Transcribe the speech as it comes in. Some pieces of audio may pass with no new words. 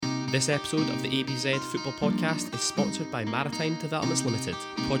This episode of the ABZ Football Podcast is sponsored by Maritime Developments Limited,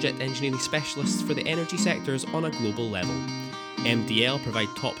 project engineering specialists for the energy sectors on a global level. MDL provide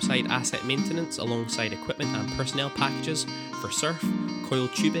topside asset maintenance alongside equipment and personnel packages for surf,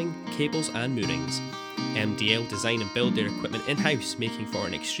 coiled tubing, cables and moorings. MDL design and build their equipment in-house, making for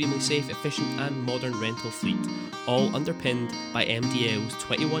an extremely safe, efficient and modern rental fleet, all underpinned by MDL's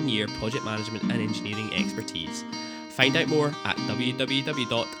 21-year project management and engineering expertise. Find out more at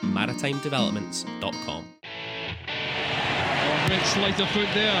www.maritimedevelopments.com. Oh, great sleight of foot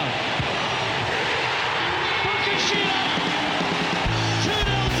there.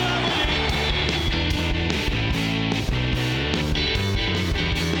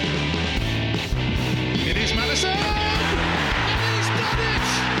 It is Madison! And he's done it!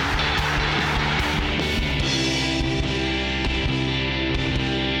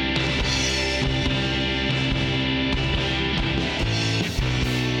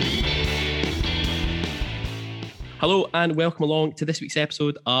 Hello and welcome along to this week's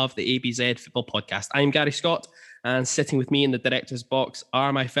episode of the ABZ Football Podcast. I'm Gary Scott, and sitting with me in the director's box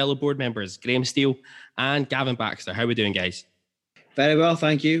are my fellow board members, Graham Steele and Gavin Baxter. How are we doing, guys? Very well,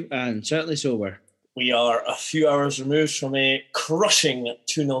 thank you, and certainly sober. We are a few hours removed from a crushing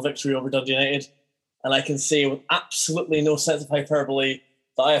 2-0 victory over Dundee United, and I can say with absolutely no sense of hyperbole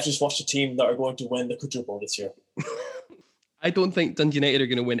that I have just watched a team that are going to win the quadruple this year. I don't think Dundee United are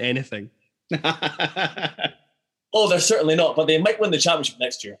going to win anything. Oh, they're certainly not, but they might win the championship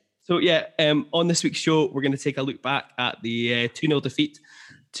next year. So yeah, on this week's show, we're going to take a look back at the 2-0 defeat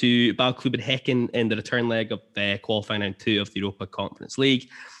to BK Häcken in the return leg of qualifying round 2 of the Europa Conference League.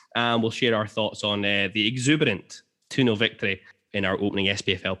 And we'll share our thoughts on the exuberant 2-0 victory in our opening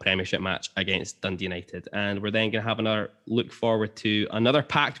SPFL Premiership match against Dundee United. And we're then going to have another look forward to another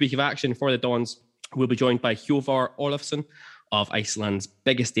packed week of action for the Dons. We'll be joined by Hjörvar Ólafsson of Iceland's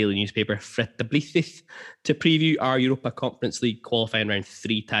biggest daily newspaper, Fréttablaðið, to preview our Europa Conference League qualifying round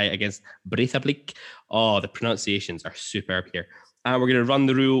 3 tie against Breiðablik. Oh, the pronunciations are superb here. And we're going to run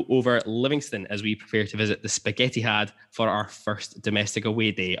the rule over Livingston as we prepare to visit the Spaghettihad for our first domestic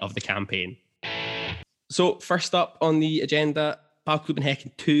away day of the campaign. So first up on the agenda, BK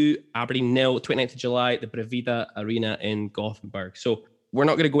Häcken 2, Aberdeen 0, 29th of July, the Bravida Arena in Gothenburg. So we're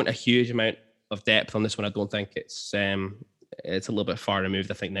not going to go into a huge amount of depth on this one. I don't think it's a little bit far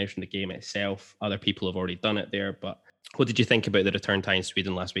removed, I think, now from the game itself. Other people have already done it there. But what did you think about the return tie in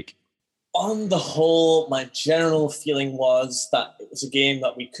Sweden last week? On the whole, my general feeling was that it was a game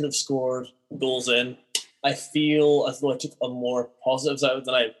that we could have scored goals in. I feel as though I took a more positives out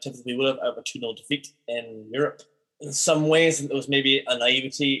than I typically would have out of a 2-0 defeat in Europe. In some ways, there was maybe a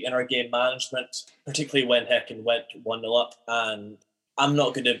naivety in our game management, particularly when Häcken went 1-0 up. And I'm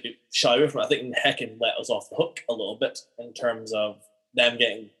not going to be shy away from it. I think Häcken let us off the hook a little bit in terms of them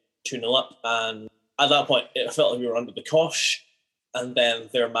getting 2-0 up. And at that point, it felt like we were under the cosh. And then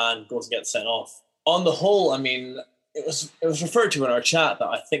their man goes and gets sent off. On the whole, I mean, it was referred to in our chat that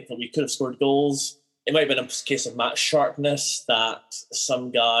I think that we could have scored goals. It might have been a case of match sharpness, that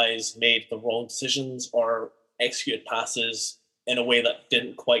some guys made the wrong decisions or executed passes in a way that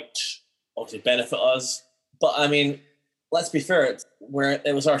didn't quite obviously benefit us. But I mean, let's be fair, it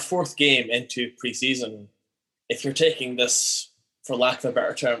was our 4th game into pre-season. If you're taking this, for lack of a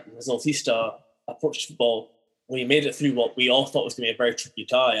better term, resultista approach to football, we made it through what we all thought was going to be a very tricky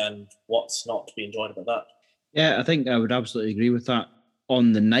tie, and what's not to be enjoyed about that? Yeah, I think I would absolutely agree with that.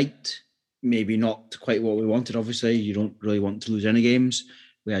 On the night, maybe not quite what we wanted, obviously. You don't really want to lose any games.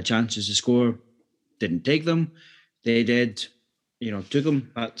 We had chances to score, didn't take them. They did, took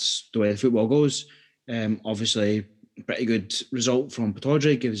them. That's the way the football goes. Obviously, pretty good result from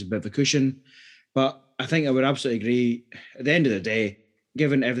Petodry, gives a bit of a cushion. But I think I would absolutely agree. At the end of the day,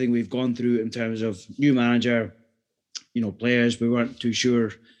 given everything we've gone through in terms of new manager, players, we weren't too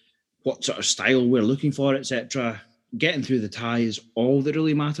sure what sort of style we're looking for, etc. Getting through the tie is all that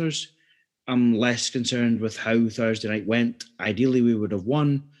really matters. I'm less concerned with how Thursday night went. Ideally, we would have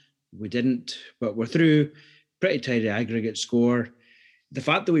won. We didn't, but we're through. Pretty tidy aggregate score. The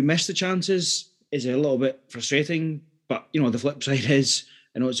fact that we missed the chances is a little bit frustrating, but, the flip side is,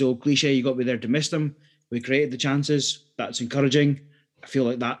 I know it's the old cliche, you got to be there to miss them. We created the chances. That's encouraging. I feel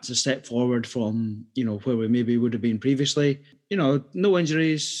like that's a step forward from, where we maybe would have been previously. No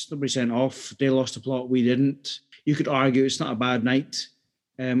injuries, nobody sent off. They lost the plot, we didn't. You could argue it's not a bad night,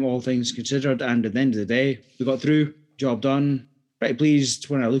 all things considered. And at the end of the day, we got through, job done. Pretty pleased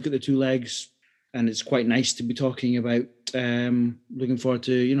when I look at the 2 legs. And it's quite nice to be talking about looking forward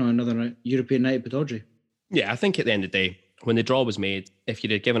to, another European night at Petodry. Yeah, I think at the end of the day, when the draw was made, if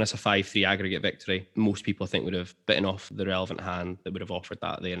you'd have given us a 5-3 aggregate victory, most people I think would have bitten off the relevant hand that would have offered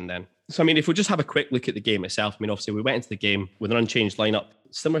that there and then. So, I mean, if we just have a quick look at the game itself, I mean, obviously we went into the game with an unchanged lineup,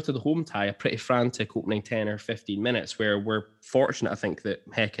 similar to the home tie, a pretty frantic opening 10 or 15 minutes where we're fortunate, I think, that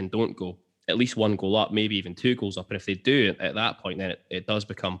Häcken don't go at least one goal up, maybe even 2 goals up. And if they do at that point, then it does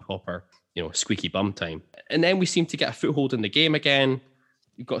become proper, squeaky bum time. And then we seem to get a foothold in the game again.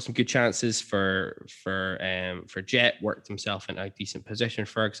 We've got some good chances for Jet, worked himself in a decent position.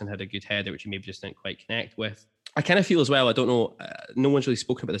 Ferguson had a good header, which he maybe just didn't quite connect with. I kind of feel as well, I don't know, no one's really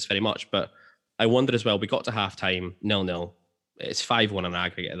spoken about this very much, but I wonder as well, we got to half-time, 0-0. It's 5-1 on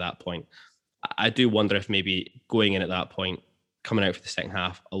aggregate at that point. I do wonder if maybe going in at that point, coming out for the second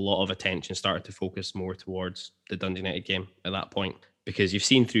half, a lot of attention started to focus more towards the Dundee United game at that point, because you've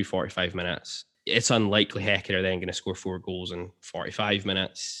seen through 45 minutes, it's unlikely Häcken are then going to score 4 goals in 45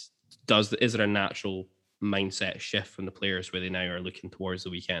 minutes. Is there a natural mindset shift from the players where they now are looking towards the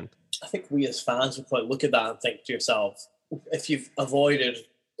weekend? I think we as fans would probably look at that and think to yourself, if you've avoided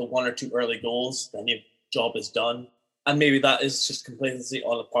the 1 or 2 early goals, then your job is done. And maybe that is just complacency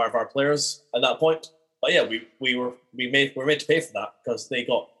on the part of our players at that point. But yeah, we were made to pay for that because they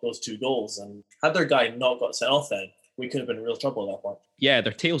got those 2 goals. And had their guy not got sent off then, we could have been in real trouble at that point. Yeah,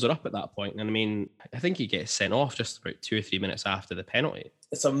 their tails are up at that point. And I mean, I think he gets sent off just about 2 or 3 minutes after the penalty.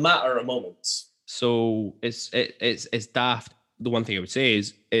 It's a matter of moments. So it's daft. The one thing I would say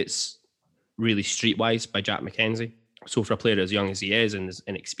is it's really streetwise by Jack McKenzie. So for a player as young as he is and as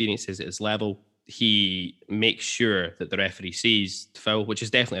inexperienced at his level, he makes sure that the referee sees the foul, which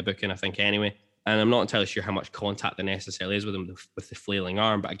is definitely a booking, I think, anyway. And I'm not entirely sure how much contact there necessarily is with him with the flailing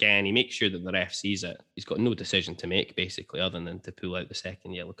arm. But again, he makes sure that the ref sees it. He's got no decision to make, basically, other than to pull out the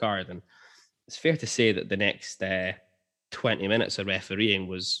second yellow card. And it's fair to say that the next 20 minutes of refereeing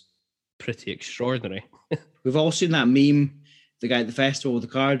was pretty extraordinary. We've all seen that meme, the guy at the festival with the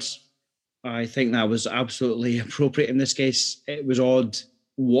cards. I think that was absolutely appropriate in this case. It was odd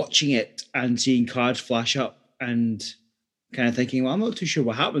watching it and seeing cards flash up and kind of thinking, well, I'm not too sure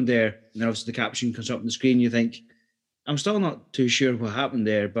what happened there. And then obviously the caption comes up on the screen. You think, I'm still not too sure what happened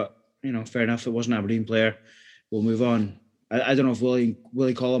there, but, fair enough. It was an Aberdeen player. We'll move on. I don't know if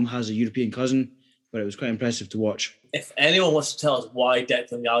Willie Collum has a European cousin, but it was quite impressive to watch. If anyone wants to tell us why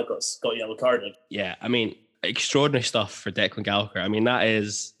Declan Gallagher got yellow carded. Yeah, I mean, extraordinary stuff for Declan Gallagher. I mean, that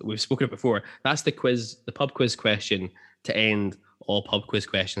is, we've spoken about before, that's the pub quiz question to end all pub quiz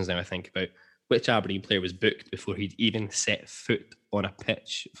questions now, I think, about which Aberdeen player was booked before he'd even set foot on a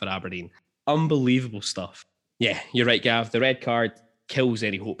pitch for Aberdeen. Unbelievable stuff. Yeah, you're right, Gav. The red card kills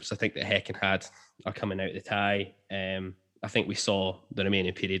any hopes I think that Häcken had are coming out of the tie. I think we saw the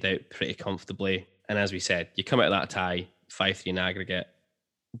remaining period out pretty comfortably. And as we said, you come out of that tie, 5-3 in aggregate,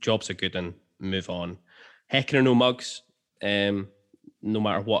 jobs are good and move on. Häcken are no mugs, no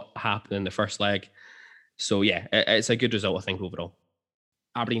matter what happened in the first leg. So yeah, it's a good result, I think, overall.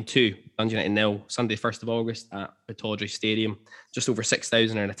 Aberdeen 2, Dundee United 0, Sunday 1st of August at Breiðablik Stadium. Just over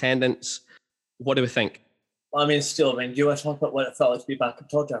 6,000 in attendance. What do we think? I mean, still, do you want to talk about what it felt like to be back in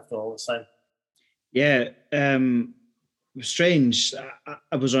Todge after all this time? Yeah, it was strange.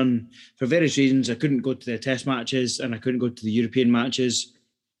 I was on, for various reasons, I couldn't go to the test matches and I couldn't go to the European matches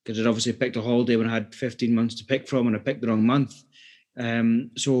because I'd obviously picked a holiday when I had 15 months to pick from and I picked the wrong month.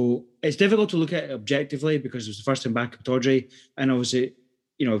 So it's difficult to look at it objectively because it was the first time back at Todge, and obviously,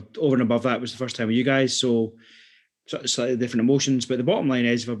 over and above that, it was the first time with you guys, so slightly different emotions. But the bottom line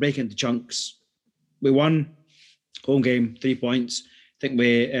is, if I break it into chunks, we won, home game, 3 points. I think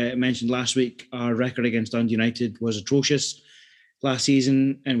we mentioned last week our record against Dundee United was atrocious last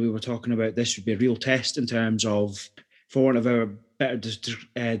season, and we were talking about this would be a real test in terms of, for want of a better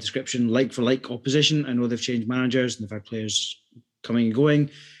description, like-for-like opposition. I know they've changed managers and they've had players coming and going,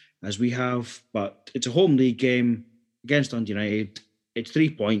 as we have, but it's a home league game against Dundee United. It's 3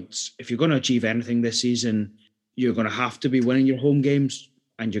 points. If you're going to achieve anything this season, you're going to have to be winning your home games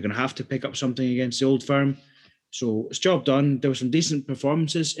and you're going to have to pick up something against the Old Firm. So it's job done. There were some decent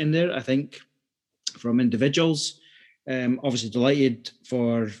performances in there, I think, from individuals. Obviously delighted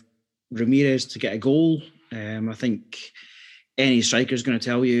for Ramirez to get a goal. I think any striker is going to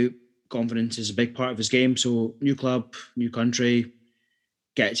tell you confidence is a big part of his game. So new club, new country,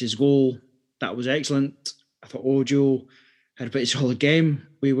 gets his goal. That was excellent. I thought Ojo had a pretty solid game.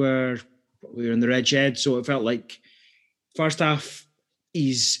 We were in the red shed, so it felt like first half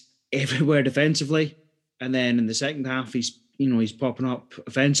he's everywhere defensively, and then in the second half he's popping up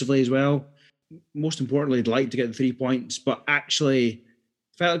offensively as well. Most importantly, I'd like to get the 3 points, but actually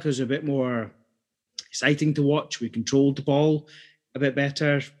felt like it was a bit more exciting to watch. We controlled the ball a bit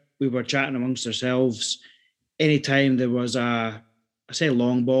better. We were chatting amongst ourselves. anytime there was I say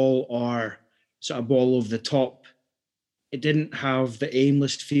long ball or sort of ball over the top, it didn't have the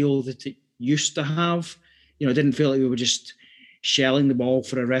aimless feel that it used to have. You know, it didn't feel like we were just shelling the ball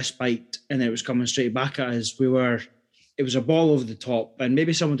for a respite and it was coming straight back at us. It was a ball over the top, and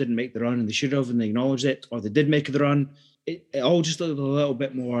maybe someone didn't make the run and they should have, and they acknowledged it, or they did make the run. It all just looked a little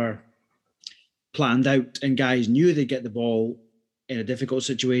bit more planned out, and guys knew they'd get the ball in a difficult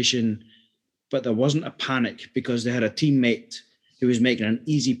situation, but there wasn't a panic because they had a teammate who was making an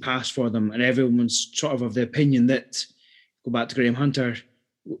easy pass for them, and everyone's sort of the opinion that, go back to Graham Hunter,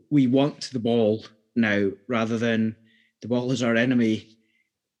 we want the ball now rather than the ball is our enemy,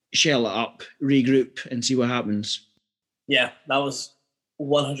 shell it up, regroup and see what happens. Yeah, that was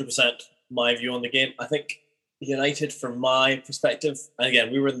 100% my view on the game. I think United, from my perspective, and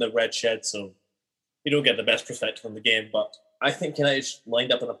again, we were in the red shed, so we don't get the best perspective on the game, but I think United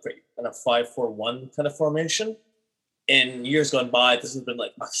lined up in a 5-4-1 kind of formation. In years gone by, this has been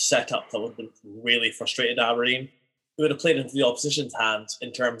like a setup that would have been really frustrated Aberdeen. We would have played into the opposition's hands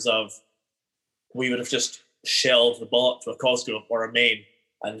in terms of we would have just shelled the ball up to a Cosgrove or a Main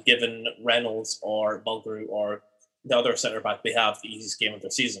and given Reynolds or Mulgrew or the other centre-back they have the easiest game of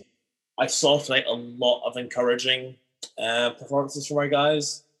the season. I saw tonight a lot of encouraging performances from our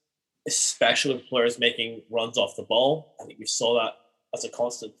guys, especially with players making runs off the ball. I think we saw that as a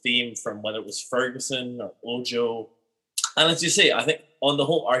constant theme from whether it was Ferguson or Ojo. And as you say, I think on the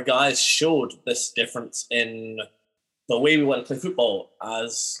whole, our guys showed this difference in the way we want to play football,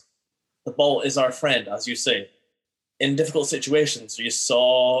 as the ball is our friend, as you say. In difficult situations, you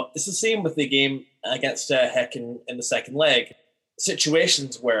saw, it's the same with the game against Häcken in the second leg.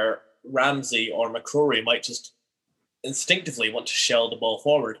 Situations where Ramsey or McCrory might just instinctively want to shell the ball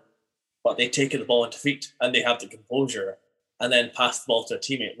forward, but they take the ball into feet and they have the composure and then pass the ball to a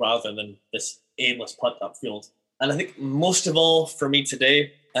teammate rather than this aimless punt upfield. And I think most of all for me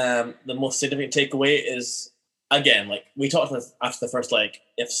today, the most significant takeaway is, again, like we talked about after the first leg,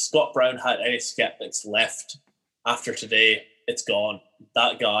 if Scott Brown had any skeptics left after today, it's gone.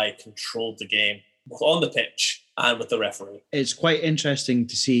 That guy controlled the game, both on the pitch and with the referee. It's quite interesting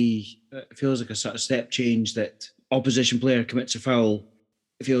to see. It feels like a sort of step change that opposition player commits a foul.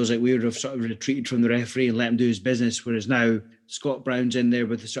 It feels like we would have sort of retreated from the referee and let him do his business, whereas now Scott Brown's in there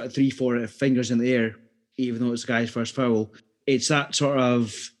with the sort of 3-4 fingers in the air, even though it's the guy's first foul. It's that sort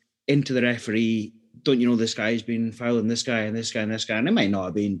of into the referee, don't you know this guy's been fouling this guy and this guy and this guy? And it might not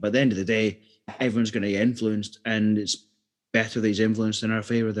have been, but at the end of the day, everyone's going to get influenced, and it's better that he's influenced in our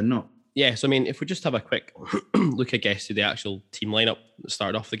favour than not. Yeah, so I mean, if we just have a quick look, I guess, to the actual team lineup that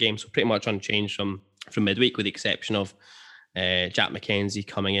started off the game, so pretty much unchanged from midweek, with the exception of Jack McKenzie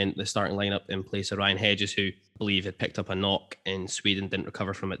coming in the starting lineup in place of Ryan Hedges, who I believe had picked up a knock in Sweden, didn't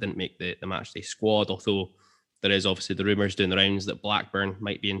recover from it, didn't make the matchday squad, although there is obviously the rumours doing the rounds that Blackburn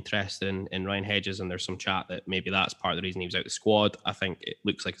might be interested in Ryan Hedges, and there's some chat that maybe that's part of the reason he was out of the squad. I think it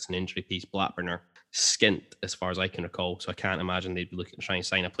looks like it's an injury piece. Blackburn are skint as far as I can recall, so I can't imagine they'd be looking to try and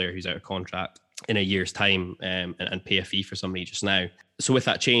sign a player who's out of contract in a year's time and pay a fee for somebody just now. So with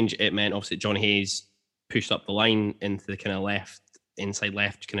that change, it meant obviously John Hayes pushed up the line into the kind of inside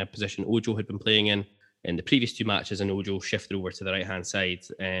left kind of position Ojo had been playing in the previous two matches, and Ojo shifted over to the right-hand side.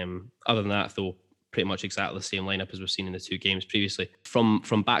 Other than that, though, pretty much exactly the same lineup as we've seen in the two games previously. From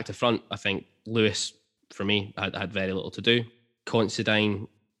back to front, I think Lewis, for me, had very little to do. Considine,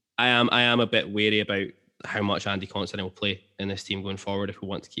 I am a bit wary about how much Andy Considine will play in this team going forward if we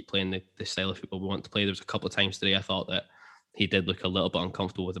want to keep playing the style of football we want to play. There was a couple of times today I thought that he did look a little bit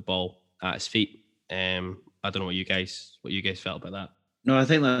uncomfortable with the ball at his feet. I don't know what you guys felt about that. No, I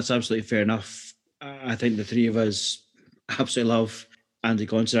think that's absolutely fair enough. I think the three of us absolutely love Andy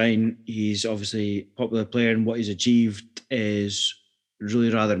Considine. He's obviously a popular player, and what he's achieved is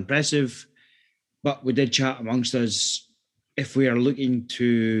really rather impressive. But we did chat amongst us, if we are looking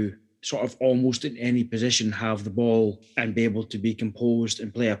to sort of almost in any position have the ball and be able to be composed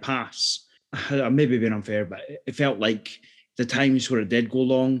and play a pass, I may be being unfair, but it felt like the times where it did go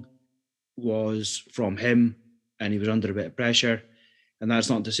long was from him and he was under a bit of pressure. And that's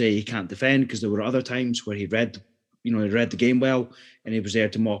not to say he can't defend, because there were other times where he read the game well and he was there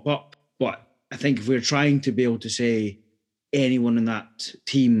to mop up. But I think if we're trying to be able to say anyone in that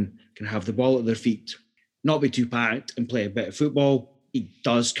team can have the ball at their feet, not be too packed and play a bit of football, he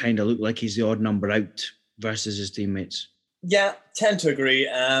does kind of look like he's the odd number out versus his teammates. Yeah, tend to agree.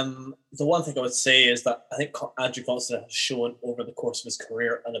 The one thing I would say is that I think Andrew Considine has shown over the course of his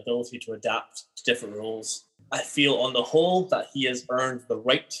career an ability to adapt to different roles. I feel on the whole that he has earned the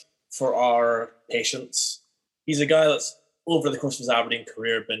right for our patience. He's a guy that's over the course of his Aberdeen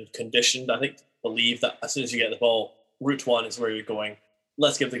career been conditioned, I think, believe that as soon as you get the ball, route one is where you're going.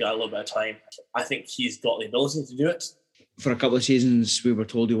 Let's give the guy a little bit of time. I think he's got the ability to do it. For a couple of seasons, we were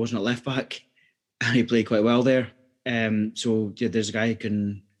told he wasn't a left back, and he played quite well there. So yeah, there's a guy who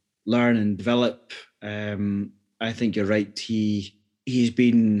can learn and develop. I think you're right. He's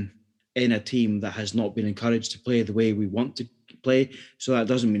been in a team that has not been encouraged to play the way we want to play. So that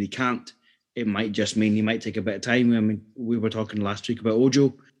doesn't mean he can't. It might just mean he might take a bit of time. I mean, we were talking last week about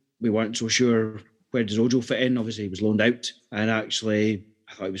Ojo. We weren't so sure where does Ojo fit in. Obviously, he was loaned out, and actually,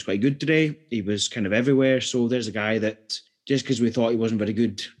 I thought he was quite good today. He was kind of everywhere. So there's a guy that just because we thought he wasn't very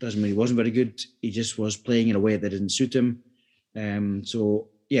good doesn't mean he wasn't very good. He just was playing in a way that didn't suit him. So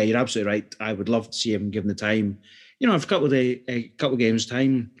yeah, you're absolutely right. I would love to see him given the time. You know, if a couple of games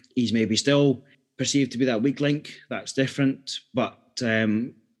time, he's maybe still perceived to be that weak link. That's different, but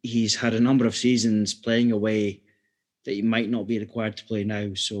he's had a number of seasons playing away that he might not be required to play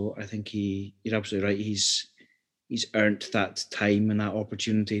now. So I think you're absolutely right. He's earned that time and that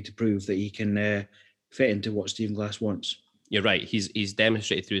opportunity to prove that he can fit into what Stephen Glass wants. You're right. He's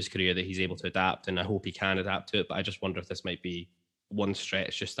demonstrated through his career that he's able to adapt, and I hope he can adapt to it. But I just wonder if this might be one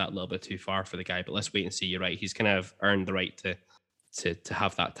stretch just that little bit too far for the guy. But let's wait and see. You're right. He's kind of earned the right to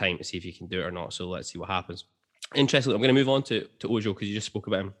have that time to see if he can do it or not. So let's see what happens. Interestingly, I'm going to move on to Ojo because you just spoke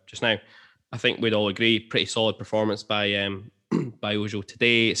about him just now. I think we'd all agree, pretty solid performance by Ojo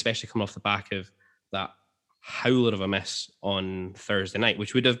today, especially coming off the back of that howler of a miss on Thursday night,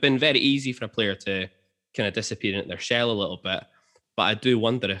 which would have been very easy for a player to kind of disappear into their shell a little bit. But I do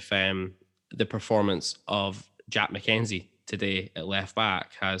wonder if the performance of Jack McKenzie today at left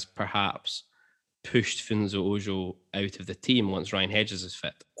back has perhaps pushed Funso Ojo out of the team once Ryan Hedges is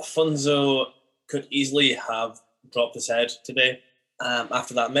fit. Funso could easily have dropped his head today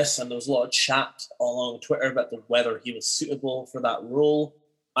after that miss, and there was a lot of chat along Twitter about whether he was suitable for that role.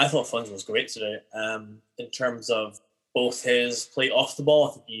 I thought Funso was great today in terms of both his play off the ball.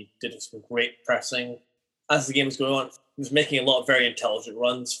 I think he did some great pressing as the game was going on. He was making a lot of very intelligent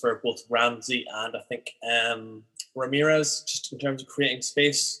runs for both Ramsey and I think Ramirez, just in terms of creating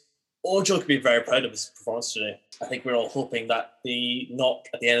space. Ojo could be very proud of his performance today. I think we're all hoping that the knock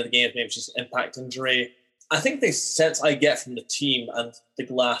at the end of the game maybe just an impact injury. I think the sense I get from the team and the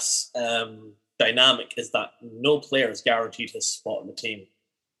Glass dynamic is that no player is guaranteed his spot in the team.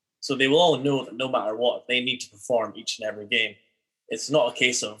 So they will all know that no matter what, they need to perform each and every game. It's not a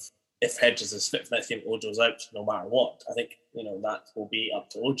case of if Hedges is fit for next game, Ojo's out no matter what. I think, that will be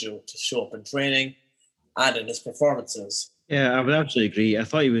up to Ojo to show up in training and in his performances. Yeah, I would absolutely agree. I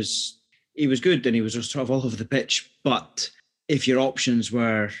thought he was good and he was sort of all over the pitch. But if your options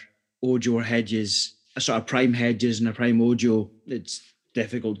were Ojo or Hedges, a sort of prime Hedges and a prime Ojo, it's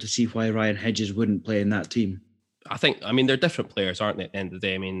difficult to see why Ryan Hedges wouldn't play in that team. They're different players, aren't they, at the end of the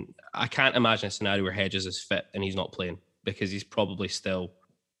day? I mean, I can't imagine a scenario where Hedges is fit and he's not playing because he's probably still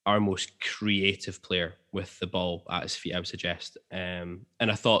our most creative player with the ball at his feet, I would suggest. And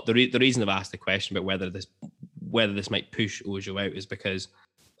I thought the reason I've asked the question about whether this might push Ojo out is because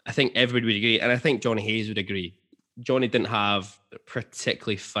I think everybody would agree, and I think Johnny Hayes would agree. Johnny didn't have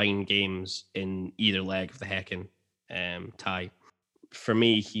particularly fine games in either leg of the Häcken tie. For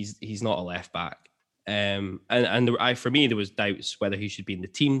me, he's not a left back. For me, there was doubts whether he should be in the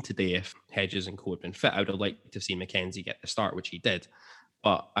team today if Hedges and co had been fit. I would have liked to have seen McKenzie get the start, which he did.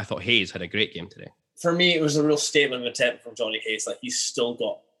 But I thought Hayes had a great game today. For me, it was a real statement of intent from Johnny Hayes that he's still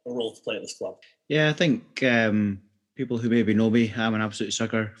got a role to play at this club. Yeah, I think people who maybe know me, I'm an absolute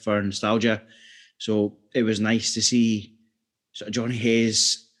sucker for nostalgia. So it was nice to see sort of Johnny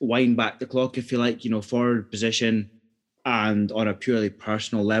Hayes wind back the clock, if you like, forward position and on a purely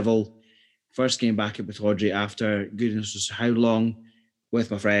personal level. First game back at Pittodrie after goodness knows how long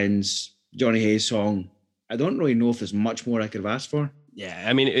with my friends. Johnny Hayes song. I don't really know if there's much more I could have asked for. Yeah,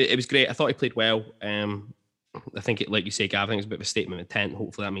 I mean, it was great. I thought he played well. I think, like you say, Gavin, it was a bit of a statement of intent.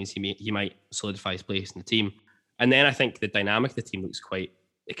 Hopefully that means he might solidify his place in the team. And then I think the dynamic of the team looks quite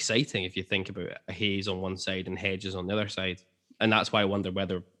exciting if you think about a Hayes on one side and Hedges on the other side. And that's why I wonder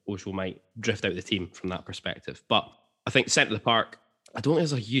whether Ojo might drift out of the team from that perspective. But I think centre of the park, I don't think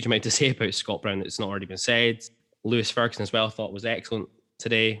there's a huge amount to say about Scott Brown that's not already been said. Lewis Ferguson as well, I thought was excellent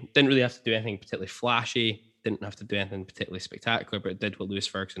today. Didn't really have to do anything particularly flashy. Didn't have to do anything particularly spectacular, but it did what Lewis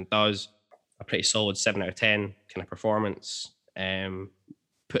Ferguson does. A pretty solid 7 out of 10 kind of performance.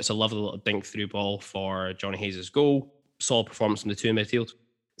 Puts a lovely little dink through ball for Johnny Hayes' goal. Solid performance from the two in midfield.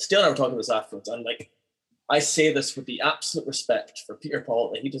 Still never talking about this afterwards. And I say this with the absolute respect for Peter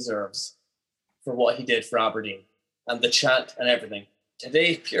Pollitt that he deserves for what he did for Aberdeen and the chant and everything.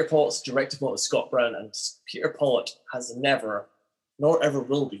 Today, Peter Pollitt's direct opponent is Scott Brown, and Peter Pollitt has never, nor ever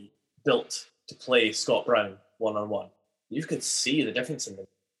will be, built to play Scott Brown one-on-one. You could see the difference in them.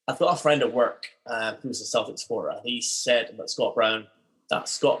 I've got a friend at work who's a Celtic supporter, and he said about Scott Brown that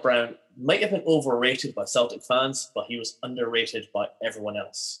Scott Brown might have been overrated by Celtic fans, but he was underrated by everyone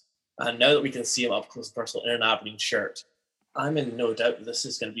else. And now that we can see him up close and personal in an Aberdeen shirt, I'm in no doubt that this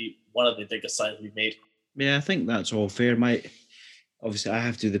is going to be one of the biggest signs we've made. Yeah, I think that's all fair, mate. Obviously, I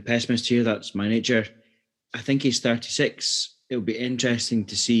have to be the pessimist here. That's my nature. I think he's 36. It'll be interesting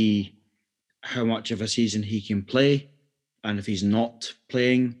to see how much of a season he can play. And if he's not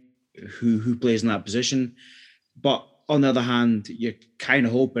playing, who plays in that position. But on the other hand, you're kind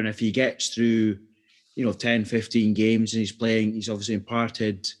of hoping if he gets through, 10, 15 games and he's playing, he's obviously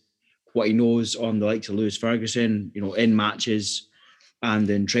imparted what he knows on the likes of Lewis Ferguson, in matches and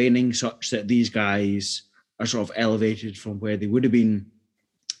in training, such that these guys are sort of elevated from where they would have been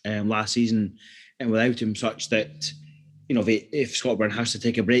last season, and without him, such that, if Scott Brown has to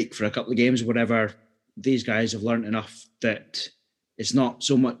take a break for a couple of games or whatever, these guys have learned enough that it's not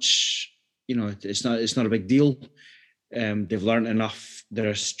so much, it's not a big deal. They've learned enough.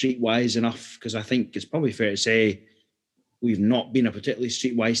 They're streetwise enough, because I think it's probably fair to say we've not been a particularly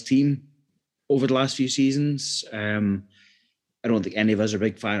streetwise team over the last few seasons. I don't think any of us are a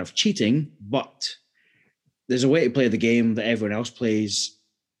big fan of cheating, but there's a way to play the game that everyone else plays,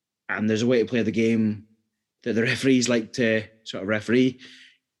 and there's a way to play the game that the referees like to sort of referee.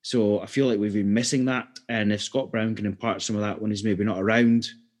 So I feel like we've been missing that, and if Scott Brown can impart some of that when he's maybe not around,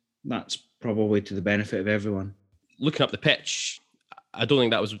 that's probably to the benefit of everyone. Looking up the pitch, I don't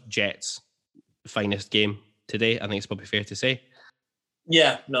think that was Jet's finest game today. I think it's probably fair to say.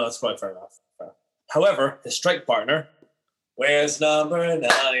 Yeah, no, that's quite fair enough. However, his strike partner, where's number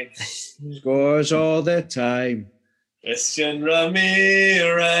 9? Scores all the time. Christian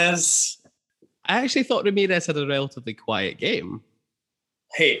Ramirez. I actually thought Ramirez had a relatively quiet game.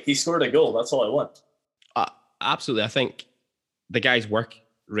 Hey, he scored a goal. That's all I want. Absolutely. I think the guy's work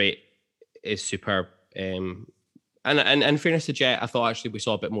rate is superb. And in fairness to Jet, I thought actually we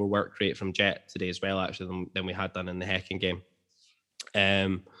saw a bit more work rate from Jet today as well, actually, than we had done in the Häcken game.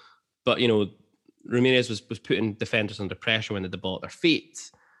 But, Ramirez was putting defenders under pressure when they had the ball at their feet,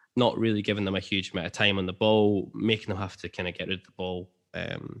 not really giving them a huge amount of time on the ball, making them have to kind of get rid of the ball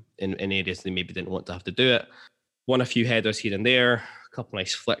in areas they maybe didn't want to have to do it. Won a few headers here and there, a couple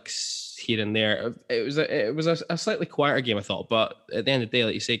nice flicks here and there. It was a slightly quieter game, I thought, but at the end of the day,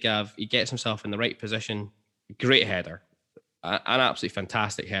 like you say, Gav, he gets himself in the right position. Great header, an absolutely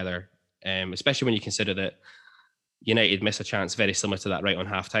fantastic header, especially when you consider that United missed a chance very similar to that right on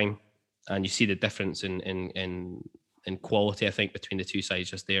half-time. And you see the difference in quality, I think, between the two sides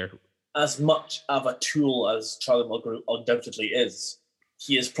just there. As much of a tool as Charlie Mulgrew undoubtedly is,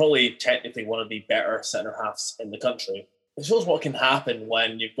 he is probably technically one of the better centre-halves in the country. It shows what can happen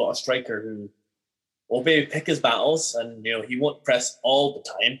when you've got a striker who will maybe pick his battles, and he won't press all the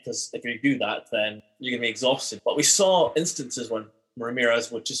time, because if you do that, then you're going to be exhausted. But we saw instances when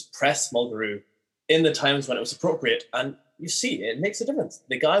Ramirez would just press Mulgrew in the times when it was appropriate, and you see, it makes a difference.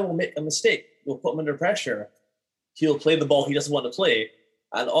 The guy will make a mistake. You'll put him under pressure. He'll play the ball he doesn't want to play.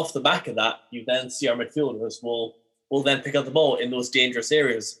 And off the back of that, you then see our midfielders will then pick up the ball in those dangerous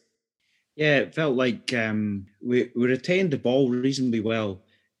areas. Yeah, it felt like we retained the ball reasonably well,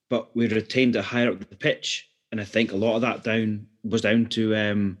 but we retained it higher up the pitch. And I think a lot of that was down to,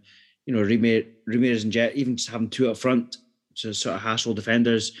 Ramirez and Jet, even just having two up front to sort of hassle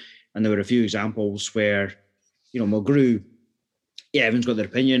defenders. And there were a few examples where, Mulgrew, yeah, everyone's got their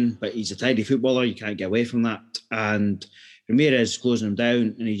opinion, but he's a tidy footballer. You can't get away from that. And Ramirez closing him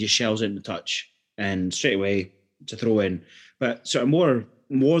down, and he just shells it in the touch, and straight away to throw in. But sort of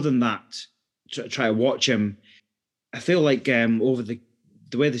more than that, to try to watch him, I feel like over the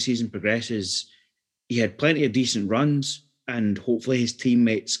way the season progresses, he had plenty of decent runs, and hopefully his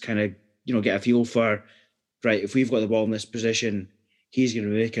teammates kind of get a feel for, right, if we've got the ball in this position, he's going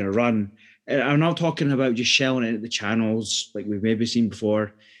to be making a run. And I'm not talking about just shelling it into the channels like we've maybe seen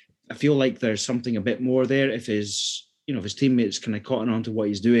before. I feel like there's something a bit more there. If his teammates kind of cotton on to what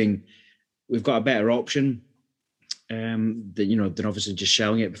he's doing, we've got a better option than obviously just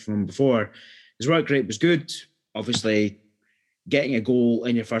shelling it from before. His work rate was good. Obviously, getting a goal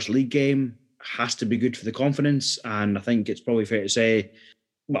in your first league game has to be good for the confidence. And I think it's probably fair to say,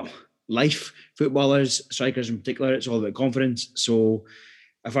 well, life, footballers, strikers in particular, it's all about confidence. So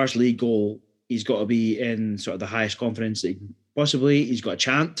a first league goal, he's got to be in sort of the highest confidence that he can possibly. He's got a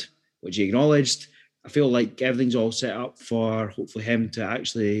chant, which he acknowledged. I feel like everything's all set up for hopefully him to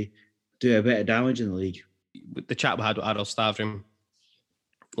actually do a bit of damage in the league. The chat we had with Adol Stavrum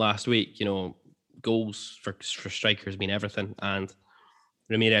last week, goals for strikers mean everything. And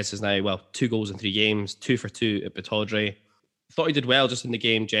Ramirez is now, 2 goals in 3 games, 2 for 2 at Batodre. Thought he did well just in the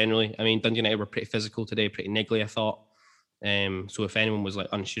game generally. I mean, Dundee United were pretty physical today, pretty niggly, I thought. So if anyone was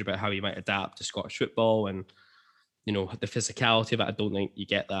unsure about how he might adapt to Scottish football and, the physicality of it, I don't think you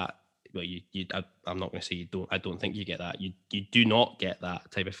get that. Well, I'm not going to say you don't. I don't think you get that. You do not get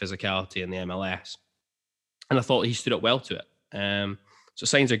that type of physicality in the MLS. And I thought he stood up well to it. So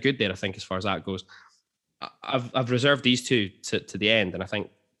signs are good there, I think, as far as that goes. I've reserved these two to the end, and I think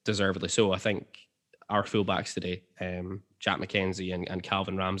deservedly so. I think our fullbacks today, Jack McKenzie and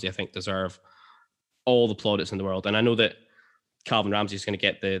Calvin Ramsey, I think deserve all the plaudits in the world. And I know that Calvin Ramsey is going to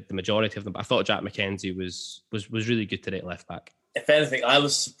get the majority of them, but I thought Jack McKenzie was really good today at left back. If anything, I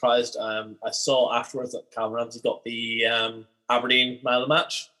was surprised. I saw afterwards that Calvin Ramsey got the Aberdeen man of the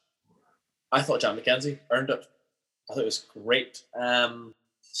match. I thought Jack McKenzie earned it. I thought it was great.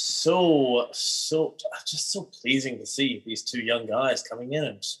 So just so pleasing to see these two young guys coming in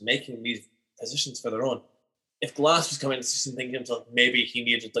and just making these positions for their own. If Glass was coming into the season thinking to himself maybe he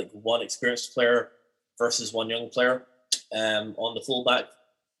needed one experienced player versus one young player on the fullback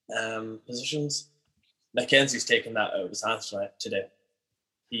positions, Mackenzie's taken that out of his hands today.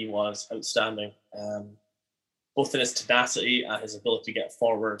 He was outstanding, both in his tenacity and his ability to get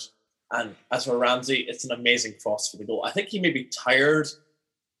forward. And as for Ramsey, it's an amazing cross for the goal. I think he may be tired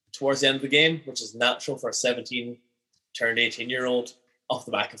towards the end of the game, which is natural for a 17 turned 18-year-old off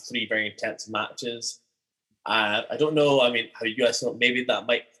the back of 3 very intense matches. I don't know, how you guys feel. Maybe that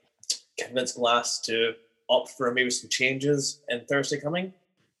might convince Glass to opt for maybe some changes in Thursday coming, in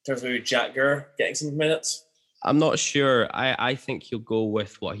terms of maybe Jack Gurr getting some minutes. I'm not sure. I think he'll go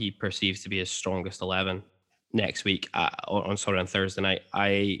with what he perceives to be his strongest 11 next week, on Thursday night.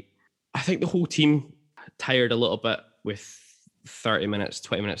 I think the whole team tired a little bit with 30 minutes,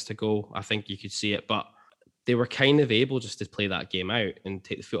 20 minutes to go. I think you could see it, but they were kind of able just to play that game out and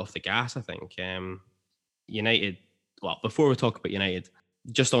take the foot off the gas, I think. United, before we talk about United,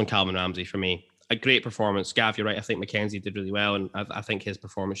 just on Calvin Ramsey for me, a great performance. Gav, you're right. I think McKenzie did really well, and I think his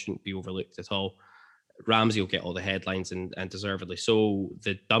performance shouldn't be overlooked at all. Ramsey will get all the headlines and deservedly so.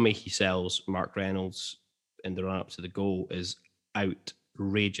 The dummy he sells, Mark Reynolds, in the run-up to the goal is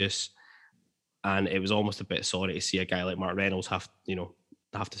outrageous. And it was almost a bit sorry to see a guy like Mark Reynolds have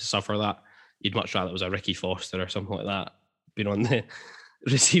to suffer that. You'd much rather it was a Ricky Foster or something like that, being on the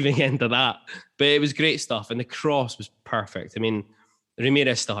receiving end of that. But it was great stuff, and the cross was perfect. I mean,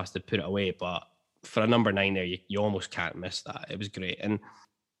 Ramirez still has to put it away, but for a number 9 there, you almost can't miss that. It was great. And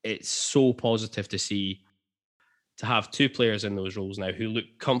it's so positive to have 2 players in those roles now who look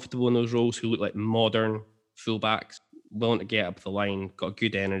comfortable in those roles, who look like modern fullbacks, willing to get up the line, got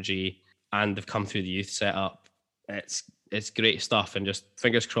good energy, and they've come through the youth setup. It's great stuff, and just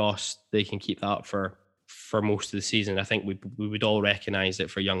fingers crossed they can keep that up for most of the season. I think we would all recognise that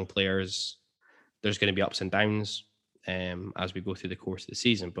for young players, there's going to be ups and downs as we go through the course of the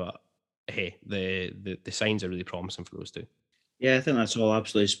season. But hey, the signs are really promising for those two. Yeah, I think that's all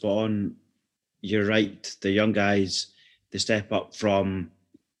absolutely spot on. You're right. The young guys, they step up from,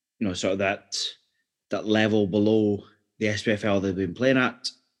 sort of that level below the SPFL they've been playing at.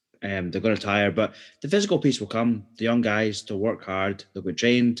 They're going to tire, but the physical piece will come. The young guys, they'll work hard, they'll get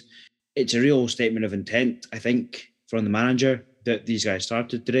trained. It's a real statement of intent, I think, from the manager that these guys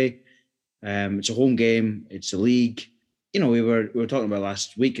started today. It's a home game. It's a league. We were talking about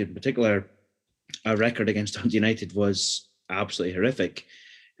last week in particular, our record against Dundee United was absolutely horrific.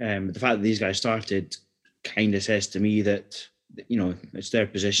 The fact that these guys started kind of says to me that, it's their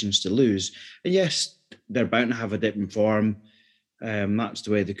positions to lose. And yes, they're bound to have a dip in form. That's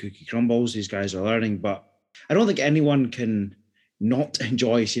the way the cookie crumbles. These guys are learning, but I don't think anyone can not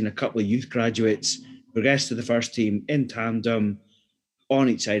enjoy seeing a couple of youth graduates progress to the first team in tandem on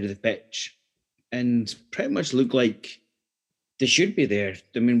each side of the pitch and pretty much look like they should be there.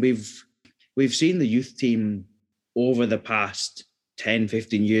 I mean, we've seen the youth team over the past 10,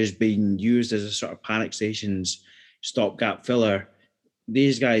 15 years being used as a sort of panic stations stopgap filler.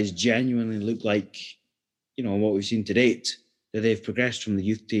 These guys genuinely look like, what we've seen to date, that they've progressed from the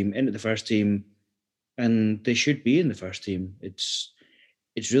youth team into the first team, and they should be in the first team. It's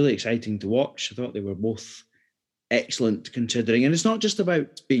really exciting to watch. I thought they were both excellent considering, and it's not just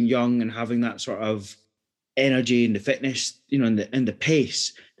about being young and having that sort of energy and the fitness, and the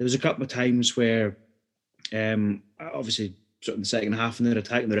pace. There was a couple of times where, obviously, sort of in the second half, and they're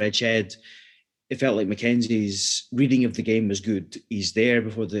attacking the red shed, it felt like Mackenzie's reading of the game was good. He's there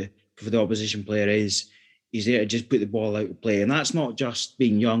before the opposition player is. He's there to just put the ball out of play. And that's not just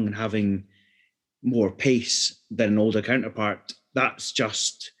being young and having more pace than an older counterpart. That's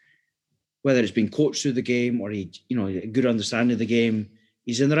just, whether it's been coached through the game or a good understanding of the game,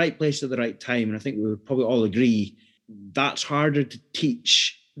 he's in the right place at the right time. And I think we would probably all agree that's harder to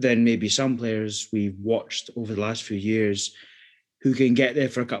teach than maybe some players we've watched over the last few years who can get there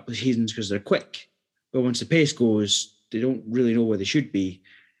for a couple of seasons because they're quick. But once the pace goes, they don't really know where they should be.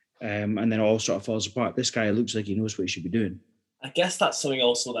 And then it all sort of falls apart. This guy looks like he knows what he should be doing. I guess that's something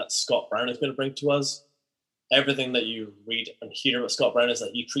also that Scott Brown is going to bring to us. Everything that you read and hear about Scott Brown is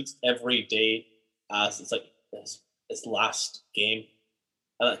that he treats every day as it's like his last game.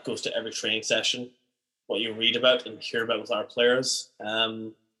 And that goes to every training session, what you read about and hear about with our players.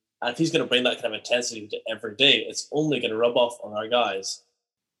 And if he's going to bring that kind of intensity to every day, it's only going to rub off on our guys.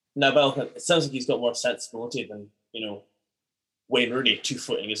 Now, it sounds like he's got more sensibility than, Wayne Rooney,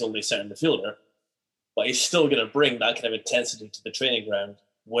 2-footing his only centre midfielder. But he's still going to bring that kind of intensity to the training ground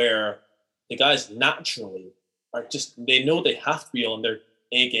where the guys naturally are they know they have to be on their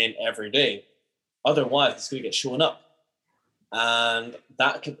A game every day. Otherwise, it's going to get shown up. And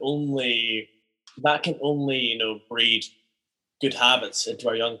that can only breed good habits into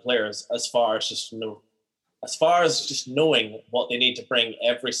our young players as far as just knowing what they need to bring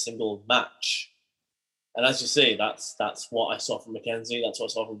every single match. And as you say, that's what I saw from Mackenzie, that's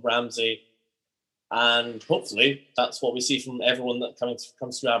what I saw from Ramsey, and hopefully that's what we see from everyone that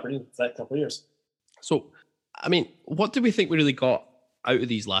comes through Aberdeen for that couple of years. So, I mean, what did we think we really got out of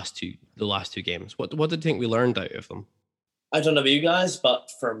the last two games? What did you think we learned out of them? I don't know about you guys, but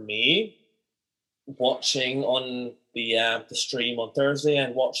for me, watching on the stream on Thursday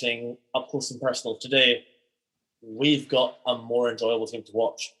and watching up close and personal today, we've got a more enjoyable team to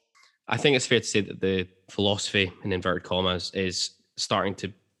watch. I think it's fair to say that the philosophy, in inverted commas, is starting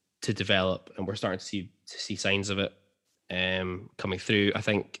to develop, and we're starting to see signs of it coming through. I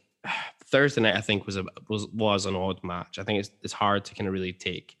think Thursday night, was an odd match. I think it's hard to kind of really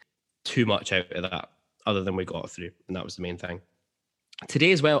take too much out of that, other than we got through, and that was the main thing.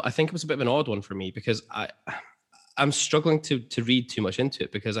 Today as well, I think it was a bit of an odd one for me because I'm struggling to read too much into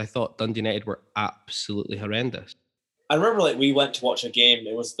it because I thought Dundee United were absolutely horrendous. I remember we went to watch a game.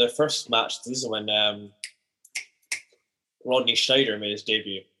 It was the first match of the season when Rodney Schneider made his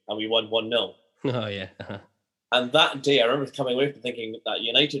debut and we won 1-0. Oh, yeah. And that day, I remember coming away from thinking that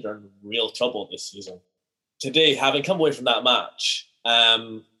United are in real trouble this season. Today, having come away from that match,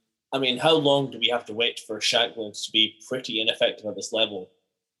 how long do we have to wait for Shankland to be pretty ineffective at this level?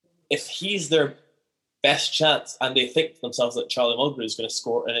 If he's their best chance and they think to themselves that Charlie Mulgrew is going to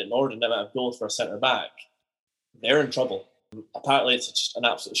score an inordinate amount of goals for a centre-back, they're in trouble. Apparently, it's just an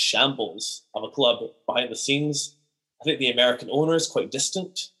absolute shambles of a club behind the scenes. I think the American owner is quite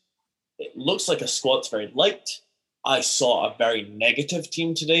distant. It looks like a squad's very light. I saw a very negative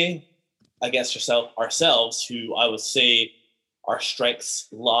team today against ourselves, who I would say our strengths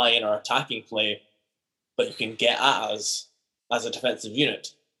lie in our attacking play, but you can get at us as a defensive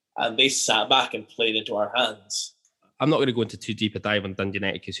unit. And they sat back and played into our hands. I'm not going to go into too deep a dive on Dundee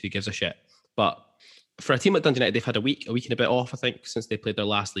United because who gives a shit. But for a team like Dundee United, they've had a week and a bit off, I think, since they played their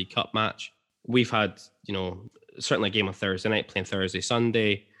last League Cup match. We've had, certainly a game on Thursday night, playing Thursday,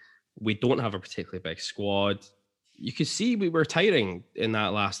 Sunday. We don't have a particularly big squad. You could see we were tiring in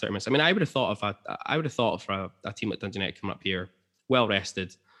that last 30 minutes. I mean, I would have thought for a team like Dundee United coming up here, well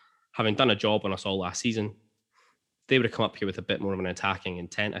rested, having done a job on us all last season, they would have come up here with a bit more of an attacking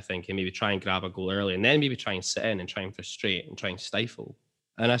intent, I think, and maybe try and grab a goal early, and then maybe try and sit in and try and frustrate and try and stifle.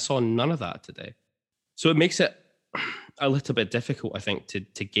 And I saw none of that today. So it makes it a little bit difficult, I think,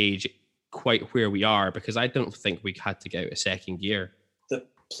 to gauge quite where we are, because I don't think we had to get out of second gear. The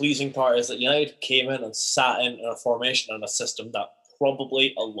pleasing part is that United came in and sat in a formation and a system that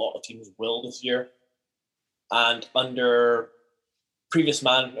probably a lot of teams will this year. And under previous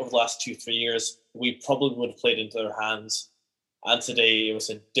man over the last 2-3 years, we probably would have played into their hands. And today it was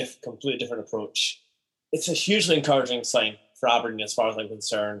a completely different approach. It's a hugely encouraging sign for Aberdeen as far as I'm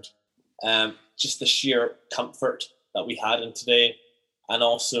concerned. Just the sheer comfort that we had in today, and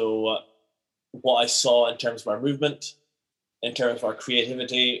also what I saw in terms of our movement, in terms of our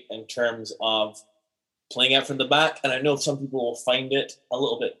creativity, in terms of playing out from the back. And I know some people will find it a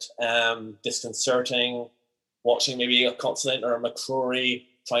little bit disconcerting, watching maybe a Constantine or a McCrory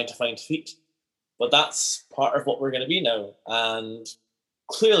trying to find feet. But that's part of what we're going to be now. And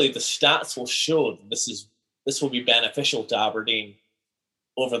clearly the stats will show that this will be beneficial to Aberdeen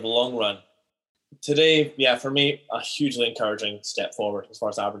over the long run. Today, for me, a hugely encouraging step forward as far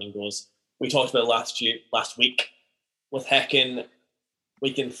as Aberdeen goes. We talked about last week with Häcken.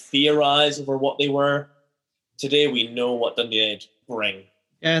 We can theorise over what they were. Today, we know what Dundee United bring.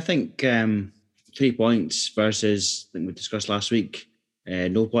 Yeah, I think 3 points versus, I think we discussed last week,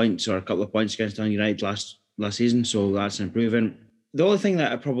 no points or a couple of points against Dundee United last season, so that's an improvement. The only thing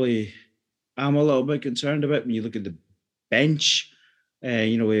that I'm a little bit concerned about when you look at the bench, I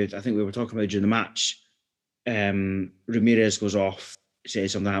think we were talking about during the match, Ramirez goes off, say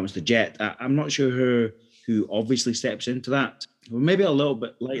something happens to Jet. I'm not sure who obviously steps into that. Well, maybe a little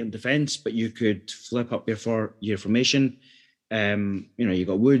bit light in defence, but you could flip up your formation. You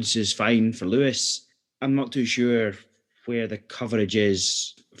got Woods is fine for Lewis. I'm not too sure where the coverage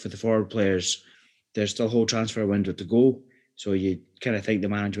is for the forward players. There's still a whole transfer window to go. So you kind of think the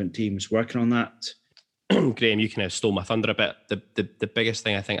management team's working on that. Graham, you kind of stole my thunder a bit. The biggest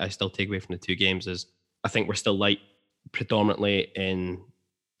thing I think I still take away from the two games is I think we're still light predominantly in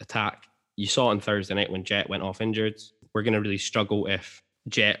attack. You saw on Thursday night when Jet went off injured. We're going to really struggle if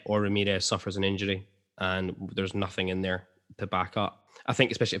Jet or Ramirez suffers an injury and there's nothing in there to back up. I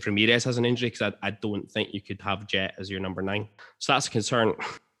think especially if Ramirez has an injury, because I don't think you could have Jet as your number 9. So that's a concern.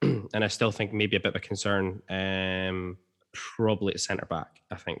 And I still think maybe a bit of a concern probably at centre-back.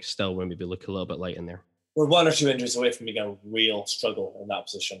 I think still we'll maybe look a little bit light in there. We're 1 or 2 injuries away from being a real struggle in that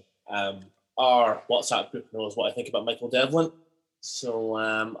position. Our WhatsApp group knows what I think about Michael Devlin. So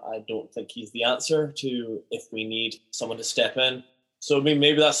I don't think he's the answer to if we need someone to step in. So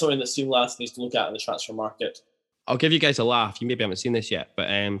maybe that's something that Steve Lass needs to look at in the transfer market. I'll give you guys a laugh. You maybe haven't seen this yet, but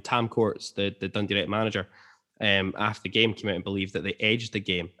Tam Courts, the Dundee United manager, after the game came out and believed that they edged the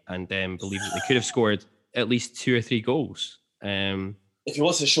game and believed that they could have scored at least 2 or 3 goals. If he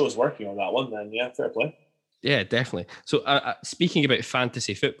wants to show his working on that one, then yeah, fair play. Yeah, definitely. So speaking about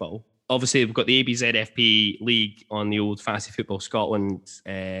fantasy football, obviously we've got the ABZFP League on the old Fantasy Football Scotland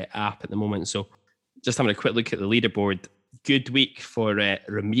app at the moment. So just having a quick look at the leaderboard. Good week for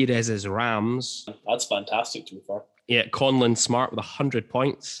Ramirez's Rams. That's fantastic, to be fair. Yeah, Conlon Smart with 100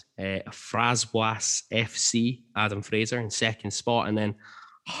 points. Frasbois FC, Adam Fraser in second spot. And then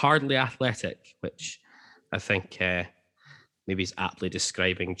Hardly Athletic, which I think maybe is aptly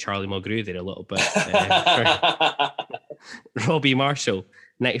describing Charlie Mulgrew there a little bit. Robbie Marshall,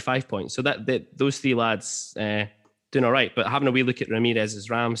 95 points. So those 3 lads doing all right. But having a wee look at Ramirez's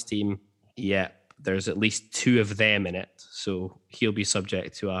Rams team, yeah, there's at least 2 of them in it. So he'll be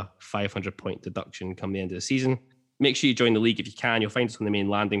subject to a 500-point deduction come the end of the season. Make sure you join the league if you can. You'll find us on the main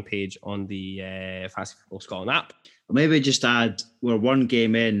landing page on the Fantasy Football Scotland app. Maybe just add, we're 1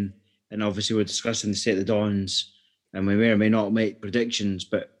 game in, and obviously we're discussing the state of the Dons, and we may or may not make predictions,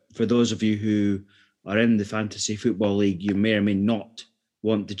 but for those of you who are in the Fantasy Football League, you may or may not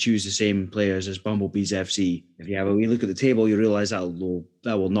want to choose the same players as Bumblebees FC. If you have a wee look at the table, you realise that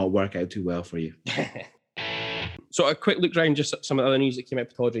will not work out too well for you. So a quick look around just some of the other news that came out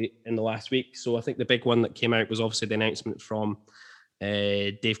Pittodrie in the last week. So I think the big one that came out was obviously the announcement from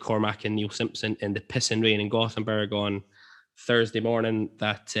Dave Cormack and Neil Simpson in the piss and rain in Gothenburg on Thursday morning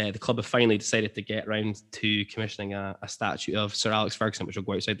that the club have finally decided to get around to commissioning a statue of Sir Alex Ferguson, which will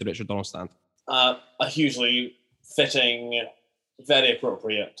go outside the Richard Donald stand. A hugely fitting, very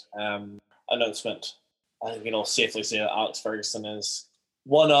appropriate announcement. I think we can all safely say that Alex Ferguson is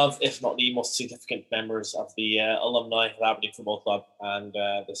one of, if not the most significant members of the alumni of Aberdeen Football Club. And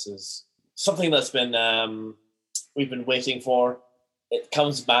this is something that's been we've been waiting for. It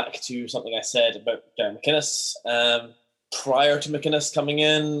comes back to something I said about Darren McInnes. Prior to McInnes coming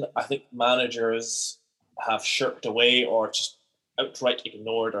in, I think managers have shirked away or just outright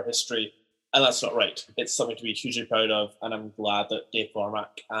ignored our history. And that's not right. It's something to be hugely proud of. And I'm glad that Dave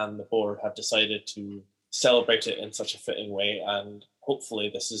Cormack and the board have decided to celebrate it in such a fitting way. And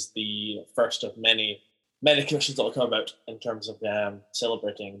hopefully this is the first of many commissions that will come about in terms of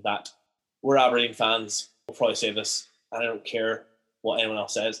celebrating that. We're Aberdeen fans. We'll probably say this, and I don't care what anyone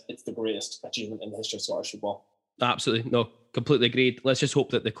else says. It's the greatest achievement in the history of Scottish football. Absolutely. No, completely agreed. Let's just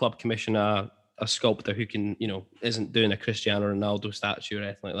hope that the club commission a sculptor who can, isn't doing a Cristiano Ronaldo statue or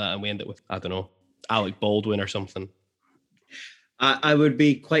anything like that, and we end up with, I don't know, Alec Baldwin or something. I would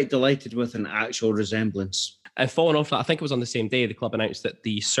be quite delighted with an actual resemblance. And following off that, I think it was on the same day the club announced that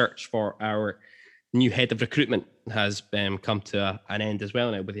the search for our new head of recruitment has come to an end as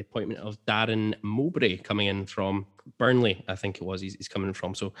well now, with the appointment of Darren Mowbray coming in from Burnley, I think it was he's coming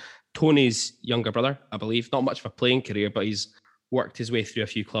from. So Tony's younger brother, I believe, not much of a playing career, but he's worked his way through a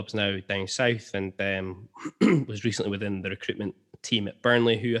few clubs now down south, and was recently within the recruitment team at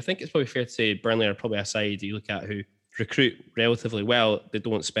Burnley, who I think it's probably fair to say Burnley are probably a side you look at who recruit relatively well. They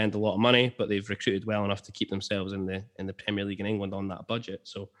don't spend a lot of money, but they've recruited well enough to keep themselves in the Premier League in England on that budget.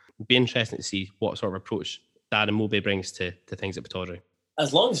 So it'd be interesting to see what sort of approach Darren Mowbray brings to things at Pittodrie.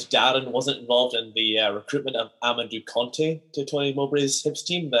 As long as Darren wasn't involved in the recruitment of Amadou Conte to Tony Mowbray's Hibs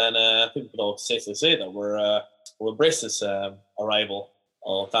team, then I think we can all safely say that we'll embrace this arrival.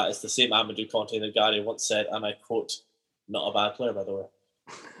 Oh, that is the same Amadou Conte that Gary once said, and I quote, not a bad player, by the way.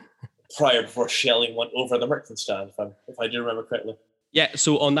 Before Schelling went over the Merton stand, if I do remember correctly. Yeah,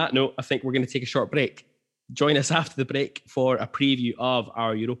 so on that note, I think we're going to take a short break. Join us after the break for a preview of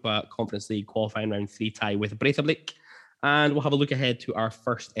our Europa Conference League qualifying round 3 tie with Breiðablik, and we'll have a look ahead to our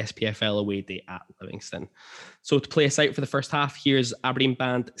first SPFL away day at Livingston. So to play us out for the first half, here's Aberdeen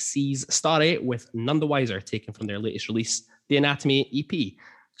band C's Starry with None the Wiser, taken from their latest release, The Anatomy EP.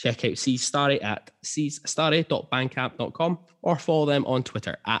 Check out C's Starry at czstarry.bandcamp.com or follow them on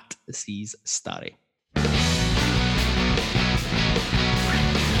Twitter at C's Starry.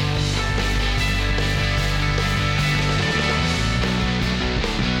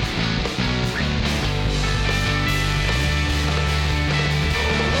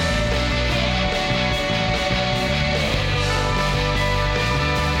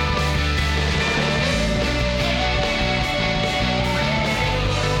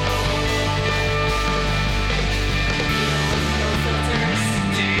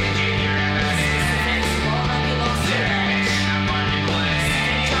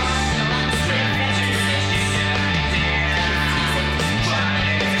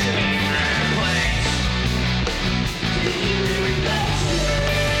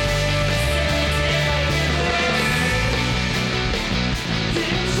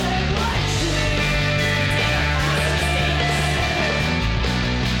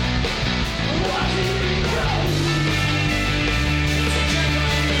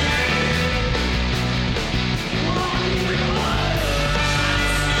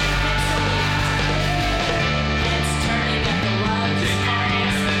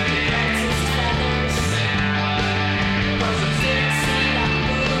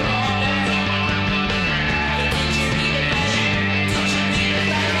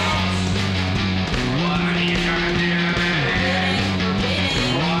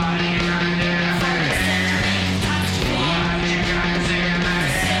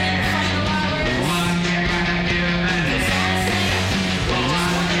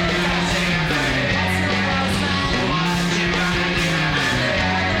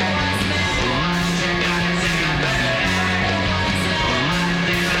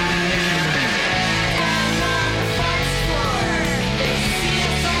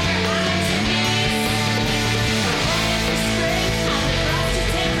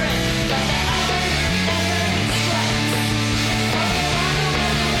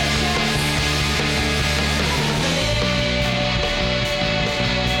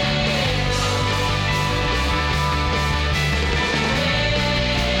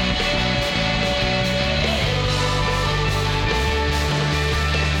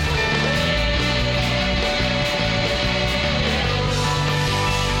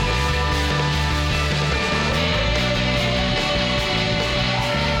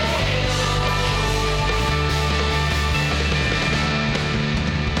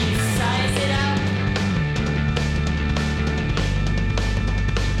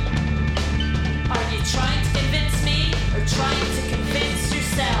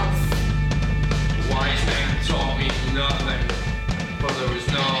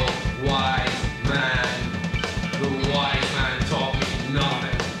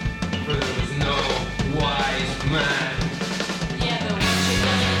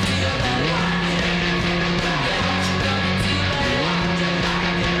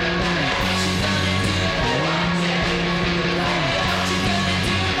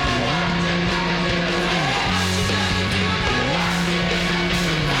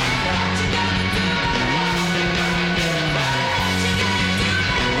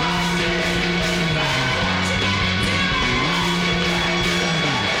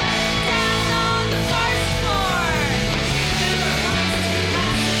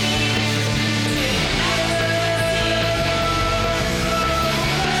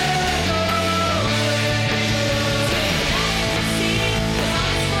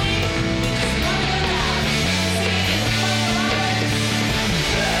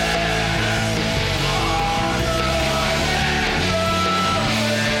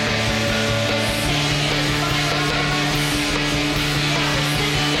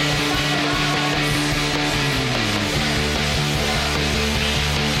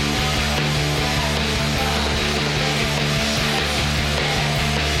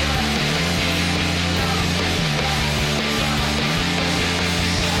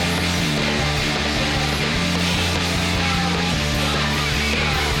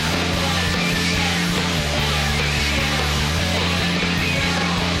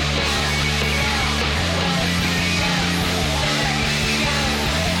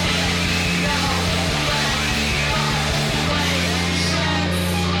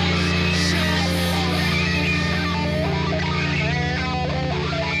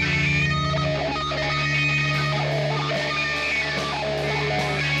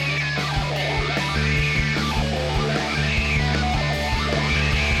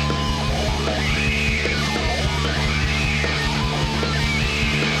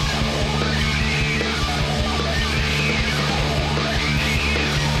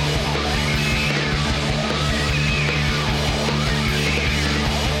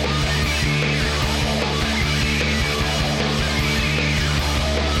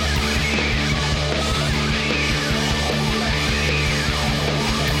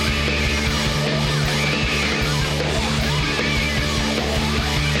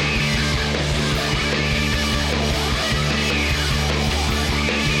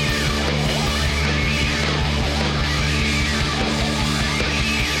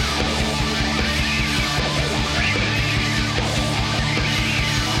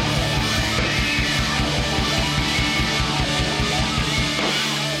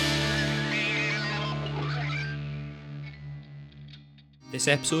 This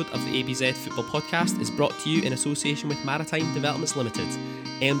episode of the ABZ Football Podcast is brought to you in association with Maritime Developments Limited.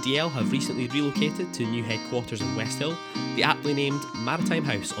 MDL have recently relocated to new headquarters in West Hill, the aptly named Maritime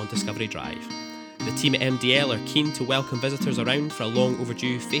House on Discovery Drive. The team at MDL are keen to welcome visitors around for a long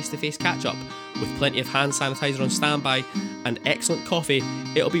overdue face-to-face catch-up. With plenty of hand sanitizer on standby and excellent coffee,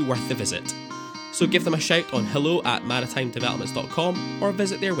 it'll be worth the visit. So give them a shout on hello@maritimedevelopments.com or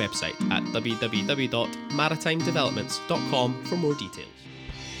visit their website at www.maritimedevelopments.com for more details.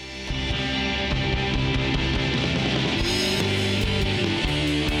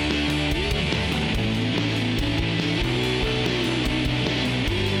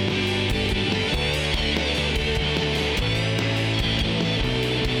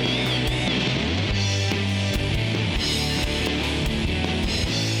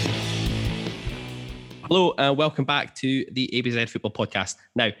 Hello and welcome back to the ABZ Football Podcast.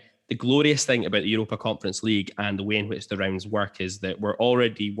 Now, the glorious thing about the Europa Conference League and the way in which the rounds work is that we're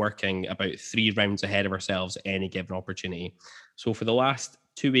already working about 3 rounds ahead of ourselves at any given opportunity. So for the last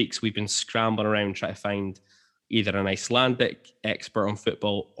 2 weeks, we've been scrambling around trying to find either an Icelandic expert on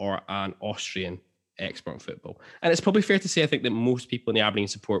football or an Austrian expert on football. And it's probably fair to say, I think, that most people in the Aberdeen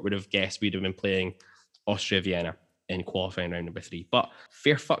support would have guessed we'd have been playing Austria-Vienna in qualifying round number 3. But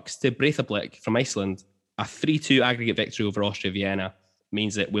fair fucks to Breiðablik from Iceland. A 3-2 aggregate victory over Austria-Vienna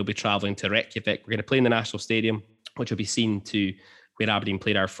means that we'll be travelling to Reykjavik. We're going to play in the National Stadium, which will be seen to where Aberdeen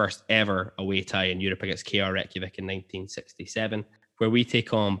played our first ever away tie in Europe against KR Reykjavik in 1967, where we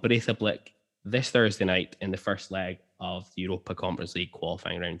take on Breiðablik this Thursday night in the first leg of the Europa Conference League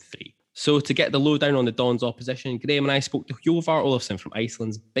qualifying round 3. So to get the lowdown on the Dons' opposition, Graham and I spoke to Hjörvar Ólafsson from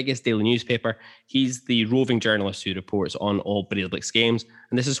Iceland's biggest daily newspaper. He's the roving journalist who reports on all Breiðablik's games,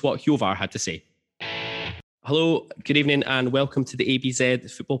 and this is what Hjörvar had to say. Hello, good evening, and welcome to the ABZ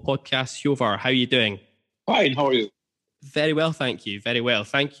Football Podcast. Hjörvar, how are you doing? Fine, how are you? Very well, thank you. Very well.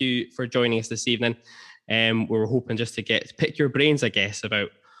 Thank you for joining us this evening. We were hoping just to pick your brains, I guess, about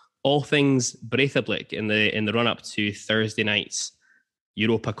all things Breiðablik in the run-up to Thursday night's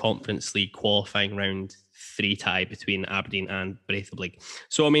Europa Conference League qualifying round 3 tie between Aberdeen and Breiðablik.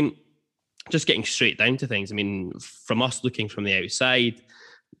 So, I mean, just getting straight down to things, I mean, from us looking from the outside,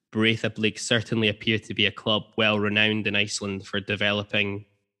 Breiðablik certainly appear to be a club well renowned in Iceland for developing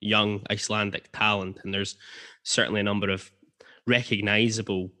young Icelandic talent, and there's certainly a number of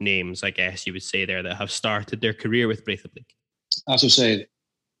recognisable names, I guess you would say, there that have started their career with Breiðablik. As you say,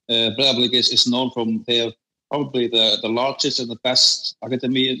 Breiðablik is known from their probably the largest and the best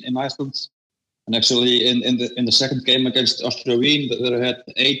academy in Iceland, and actually in the second game against Austria-Vienna, they had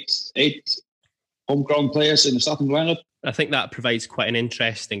eight homegrown players in the starting lineup. I think that provides quite an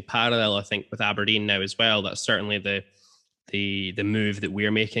interesting parallel, I think, with Aberdeen now as well. That's certainly the move that we're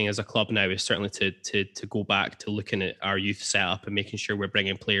making as a club now, is certainly to go back to looking at our youth setup and making sure we're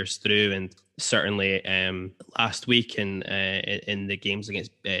bringing players through. And certainly last week in the games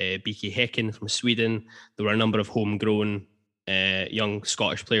against BK Häcken from Sweden, there were a number of homegrown young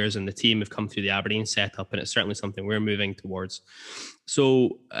Scottish players in the team who've come through the Aberdeen setup, and it's certainly something we're moving towards.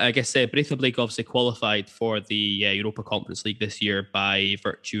 So I guess Breiðablik obviously qualified for the Europa Conference League this year by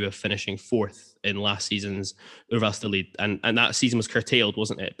virtue of finishing 4th in last season's Úrvalsdeild, and that season was curtailed,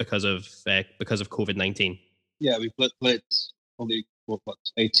 wasn't it, because of COVID-19? Yeah, we played only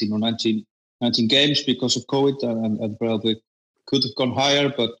 18 or 19 games because of COVID, and Breiðablik could have gone higher,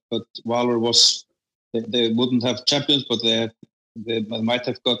 but Valur was. They wouldn't have champions, but they might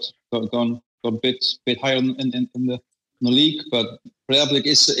have gone a bit higher in the league. But Breiðablik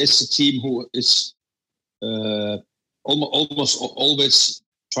is a team who is almost always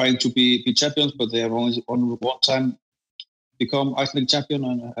trying to be champions, but they have only one time become Iceland champion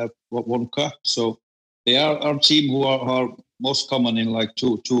and have won cup. So they are our team who are most common in like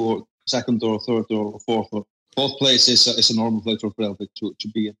two or second or third or fourth. Fourth place is a normal place for Breiðablik to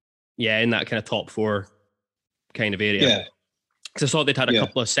be in. Yeah, in that kind of top 4 kind of area. Yeah. Because I thought they'd had a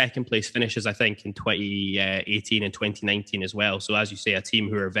couple of second place finishes, I think, in 2018 and 2019 as well. So as you say, a team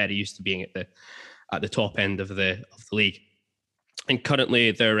who are very used to being at the top end of the league. And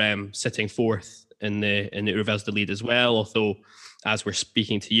currently they're sitting 4th in the Úrvalsdeild as well. Although, as we're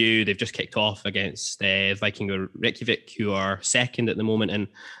speaking to you, they've just kicked off against Vikingur Reykjavik, who are 2nd at the moment, and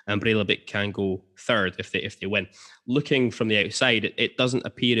Breiðablik can go 3rd if they win. Looking from the outside, it doesn't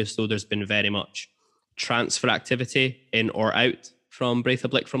appear as though there's been very much transfer activity in or out from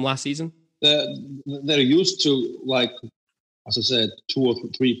Breiðablik from last season. They're used to, like, as I said, 2 or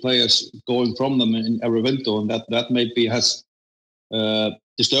 3 players going from them in every window, and that maybe has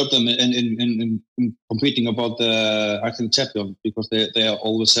disturbed them in competing about the Iceland champion, because they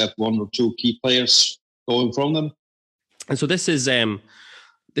always have 1 or 2 key players going from them. And so this is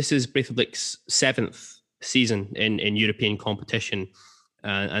this is Breiðablik's 7th season in European competition,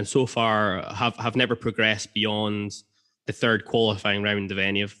 and so far have never progressed beyond the 3rd qualifying round of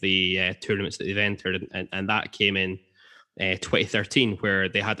any of the tournaments that they've entered, and that came in 2013, where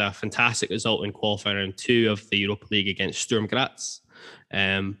they had a fantastic result in qualifying round 2 of the Europa League against Sturm Graz,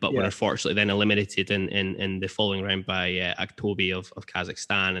 but were unfortunately then eliminated in the following round by Aktobi of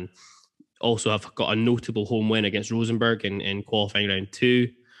Kazakhstan, and also have got a notable home win against Rosenborg in qualifying round 2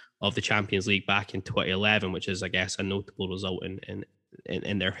 of the Champions League back in 2011, which is, I guess, a notable result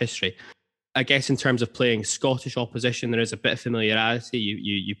in their history. I guess in terms of playing Scottish opposition, there is a bit of familiarity.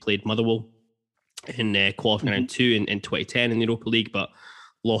 You played Motherwell in qualifying round 2 in 2010 in the Europa League, but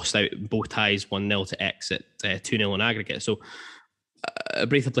lost out in both ties 1-0 to exit 2-0 in aggregate. So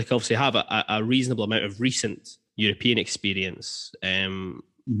Breiðablik obviously have a reasonable amount of recent European experience.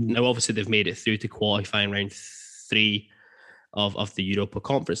 Now, obviously, they've made it through to qualifying round 3 of the Europa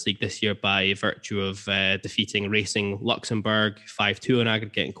Conference League this year by virtue of defeating Racing Luxembourg 5-2 in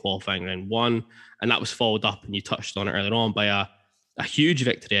aggregate in qualifying round 1. And that was followed up, and you touched on it earlier on, by a huge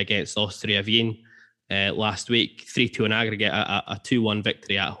victory against Austria Wien last week, 3-2 in aggregate, a 2-1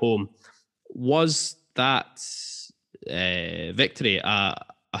 victory at home. Was that victory a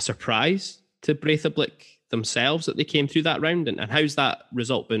surprise to Breiðablik themselves that they came through that round? And how's that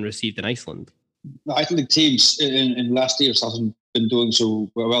result been received in Iceland? I think the teams in last years hasn't been doing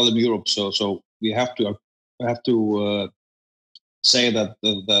so well in Europe, so we have to say that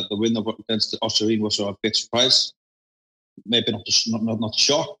the win against Austria was a big surprise. Maybe not a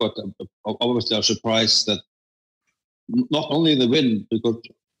shock, but obviously a surprise that not only the win, but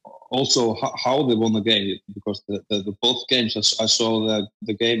also how they won the game. Because the both games, I saw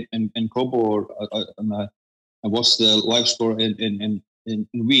the game in Kobo, and I watched the live score in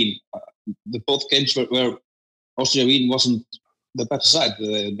Wien. The both games where Austria Wien wasn't the better side.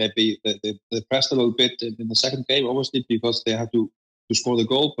 Maybe they pressed a little bit in the second game, obviously, because they had to score the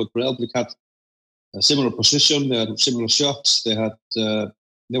goal. But Breiðablik had a similar position. They had similar shots. They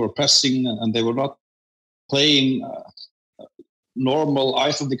were pressing, and they were not playing normal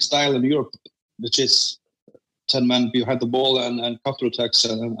Icelandic style in Europe, which is 10 men behind the ball and counter attacks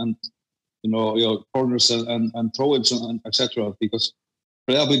and your corners and throw-ins and etc. Because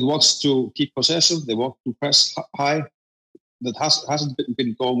Breiðablik wants to keep possession. They want to press high. That hasn't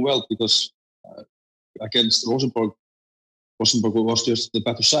been going well because against Rosenborg was just the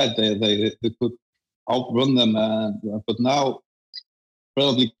better side. They could outrun them, but now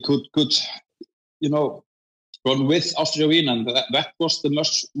Breiðablik could run with Austria Wien, and that was the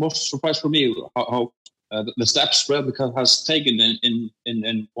most surprise for me. How the steps Breiðablik has taken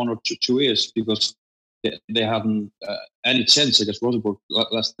in 1 or 2 years, because they hadn't any chance against Rosenborg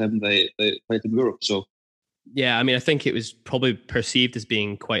last time they played in Europe. So yeah, I mean, I think it was probably perceived as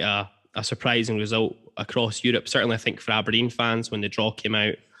being quite a surprising result across Europe. Certainly, I think for Aberdeen fans, when the draw came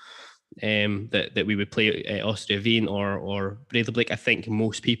out, that we would play Austria Wien or Breiðablik, I think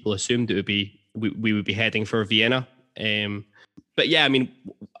most people assumed it would be we would be heading for Vienna. But yeah, I mean,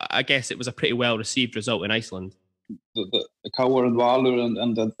 I guess it was a pretty well received result in Iceland. The Kauer and Valur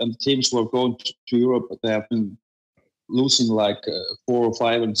and the teams who are going to Europe, they have been losing like 4 or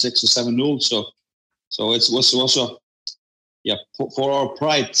 5 and 6 or 7-0. So it was also for our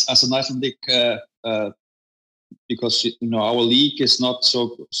pride as an Icelandic, because our league is not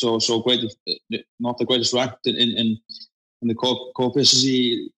so great, not the greatest ranked in the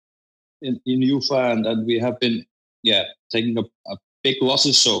coefficient in UEFA, and we have been taking a big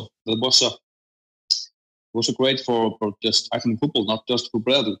losses. So that was a great for just Icelandic football, not just for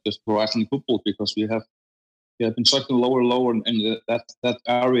Breiðablik, just for Icelandic football, because we have been sucking lower in that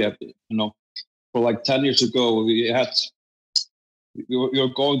area. For like 10 years ago, we were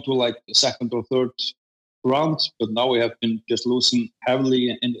going to like the second or third round, but now we have been just losing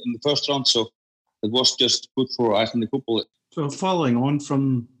heavily in the first round. So it was just good for Icelandic football. So following on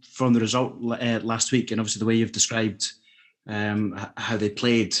from the result last week, and obviously the way you've described how they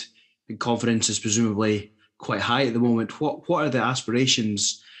played, confidence is presumably quite high at the moment. What are the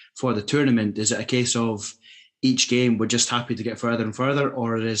aspirations for the tournament? Is it a case of each game we're just happy to get further and further,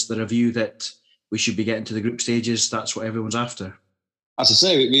 or is there a view that we should be getting to the group stages? That's what everyone's after. As I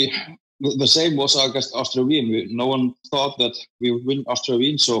say, the same was against Austria Wien. No one thought that we would win Austria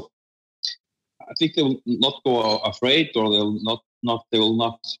Wien, so I think they will not go afraid, or they will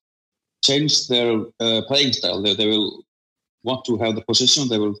not change their playing style. They will want to have the position.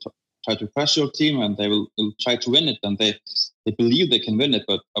 They will try to press your team, and they will try to win it. And they believe they can win it,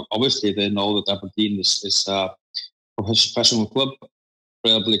 but obviously they know that Aberdeen is a professional club.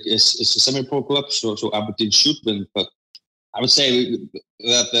 Breiðablik is a semi-pro club, so Aberdeen should win. But I would say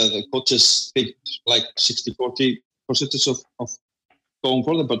that the coaches think like 60-40% of going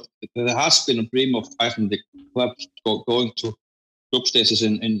further, but there has been a dream of Icelandic clubs going to group stages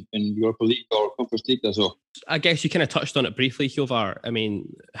in Europa League or Conference League. So I guess you kind of touched on it briefly, Hjörvar. I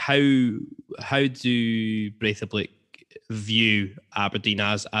mean, how do Breiðablik view Aberdeen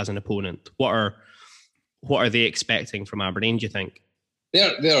as an opponent? What are they expecting from Aberdeen, do you think?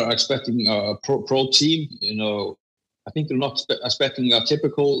 They're expecting a pro team. I think they're not expecting a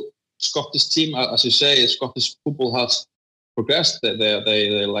typical Scottish team. As you say, Scottish football has progressed. They're not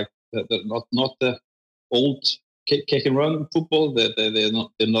the old kick and run football. They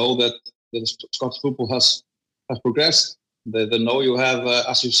know that the Scottish football has progressed. They know you have,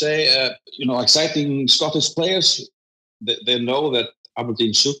 as you say, exciting Scottish players. They know that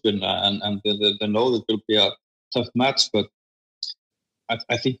Aberdeen should win, and they know that it will be a tough match. But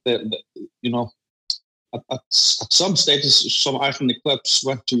I think that at some stages, some Icelandic clubs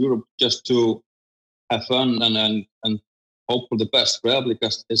went to Europe just to have fun and hope for the best. Breiðablik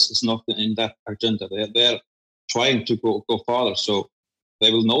is not in that agenda. They're trying to go farther, so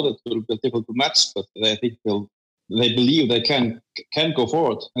they will know that it will be a difficult match, but they believe they can go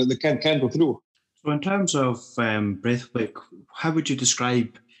forward. They can go through. So in terms of Breiðablik, how would you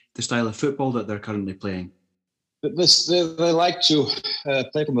describe the style of football that they're currently playing? They like to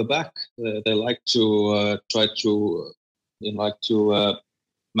play from the back. They like to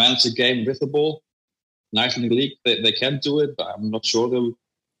manage the game with the ball. In Iceland League, they can do it, but I'm not sure they'll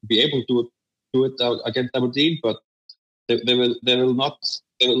be able to do it against Aberdeen. But they will not.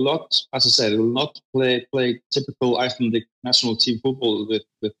 As I said, they will not play typical Icelandic national team football with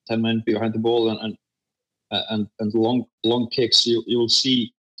 10 men behind the ball and long kicks. You will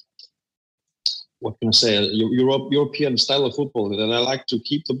see. What can I say? European style of football. They like to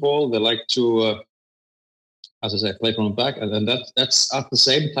keep the ball. They like to, as I say, play from the back, and that's at the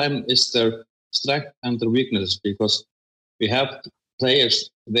same time is their strength and their weakness, because we have players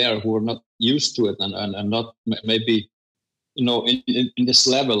there who are not used to it and not maybe in this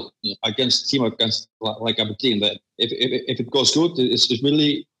level against like Aberdeen. That if it goes good, it's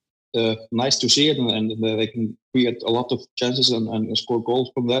really nice to see it, and they can create a lot of chances and score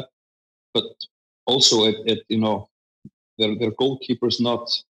goals from that. But also, their goalkeeper has not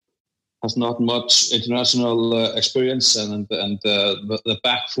much international experience, and the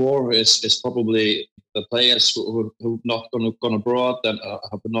back four is probably the players who are not gone abroad and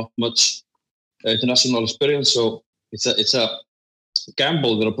have not much international experience. So it's a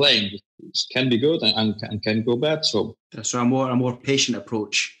gamble they're playing. It can be good and can go bad. So a more patient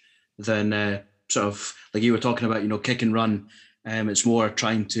approach than sort of like you were talking about. Kick and run. It's more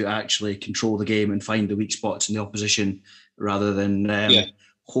trying to actually control the game and find the weak spots in the opposition rather than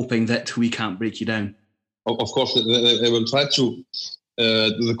hoping that we can't break you down. Of course, they will try to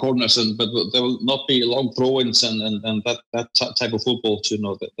do the corners, but there will not be long throw-ins and that type of football.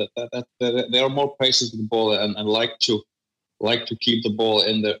 That they are more patient with the ball and like to keep the ball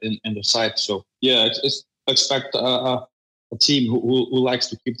in the side. So expect a team who likes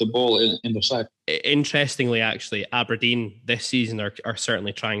to keep the ball in the side. Interestingly, actually, Aberdeen this season are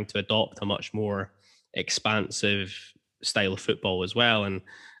certainly trying to adopt a much more expansive style of football as well. And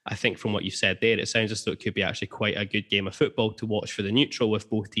I think from what you've said there, it sounds as though it could be actually quite a good game of football to watch for the neutral if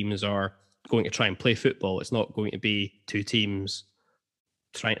both teams are going to try and play football. It's not going to be two teams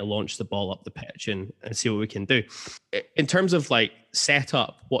trying to launch the ball up the pitch and see what we can do. In terms of like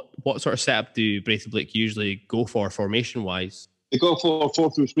setup, what sort of setup do Breiðablik usually go for formation wise? They go for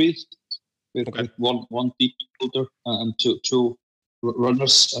 4-3-3 with one deep fielder and two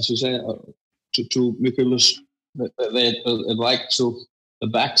runners, as you say, two midfielders. The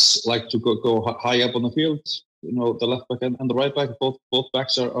backs like to go high up on the field. The left back and the right back, both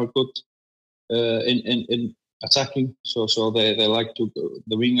backs are good in attacking. So they like to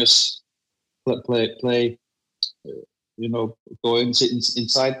the wingers play go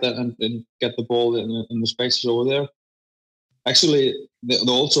inside that and get the ball in the spaces over there. Actually, they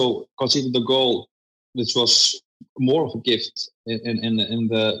also conceded the goal, which was more of a gift in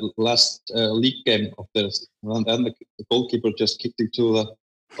the last league game of theirs, and then the goalkeeper just kicked it to the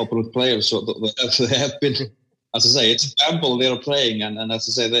opponent player. So they have been, as I say, it's a gamble they are playing, and as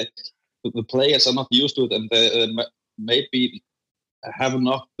I say, the players are not used to it, and they maybe have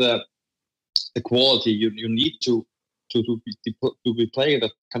not the quality you need to be playing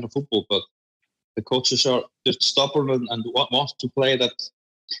that kind of football. But the coaches are just stubborn and want to play that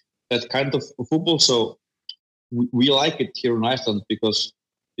kind of football. So we like it here in Iceland because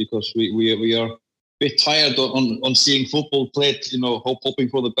we are a bit tired on seeing football played, hoping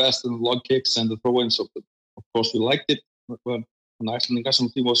for the best and long kicks and the throw-ins. So of course we liked it when the Icelandic national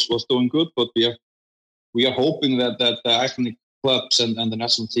team was doing good, but we are hoping that the Icelandic clubs and the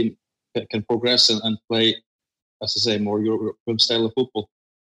national team can progress and play, as I say, more European style of football.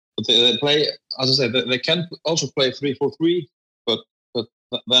 But they play, as I say, they can also play 3-4-3, but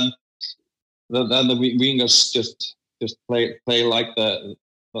then the wingers just play like the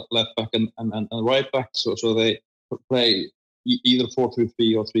left back and right back. So they play either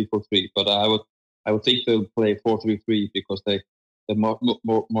 4-3-3 or 3-4-3. But I would think they'll play 4-3-3 because they're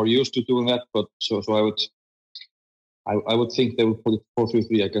more used to doing that. But so I would think they would play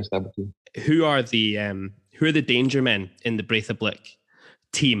 4-3-3 against Aberdeen. Who are the danger men in the Breiðablik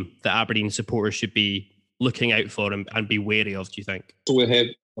team that Aberdeen supporters should be looking out for and be wary of, do you think? So we have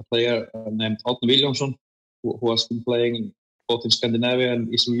a player named Árni Vilhjálmsson who has been playing both in Scandinavia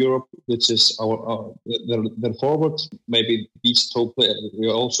and Eastern Europe, which is their forward. Maybe these two players. We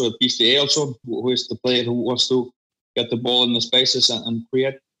also have BK Häcken, who is the player who wants to get the ball in the spaces and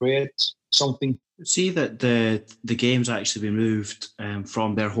create something. See that the game's actually been moved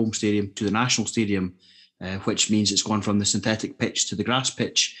from their home stadium to the national stadium, which means it's gone from the synthetic pitch to the grass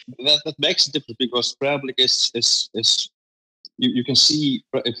pitch. That makes a difference because Breiðablik is you can see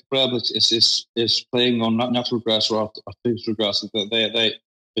if Breiðablik is playing on natural grass or artificial grass. They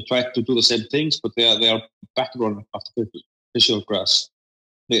try to do the same things, but they are back on artificial grass.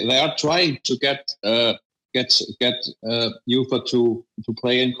 They are trying to get UEFA to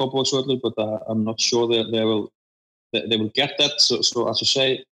play in Kópavogsvöllur, but I'm not sure they will get that. So as I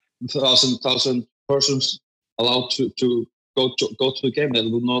say, 1,000 persons allowed to go to the game. That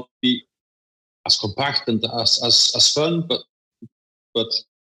will not be as compact and as fun, but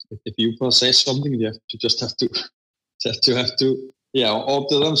if UEFA says something, you have to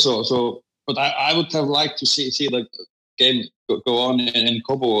order them. So but I would have liked to see the game go on in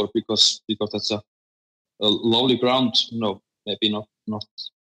Kópavogur because that's a lovely ground. Maybe not.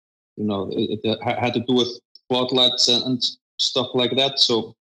 It had to do with floodlights and stuff like that.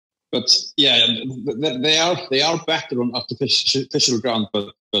 So. But yeah, they are better on artificial ground,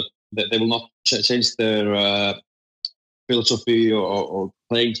 but they will not change their philosophy or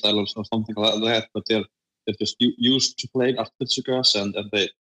playing style or something like that. But they're just used to playing artificial grass, and they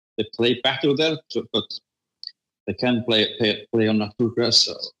play better there. But they can play on natural grass,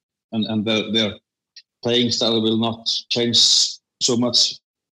 and their playing style will not change so much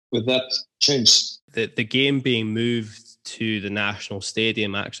with that change. The game being moved to the national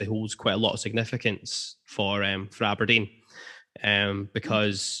stadium actually holds quite a lot of significance for Aberdeen,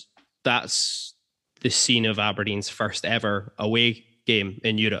 because that's the scene of Aberdeen's first ever away game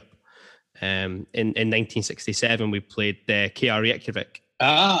in Europe. In 1967, we played KR Reykjavik.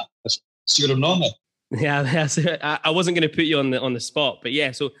 Should have known that. Yeah, I wasn't going to put you on the spot, but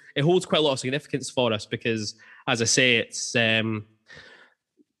yeah, so it holds quite a lot of significance for us because, as I say, it's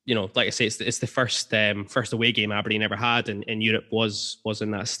like I say, it's the first away game Aberdeen ever had in Europe was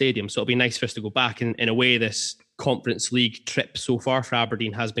in that stadium. So it'll be nice for us to go back. And in a way, this Conference League trip so far for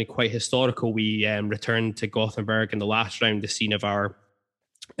Aberdeen has been quite historical. We returned to Gothenburg in the last round, the scene of our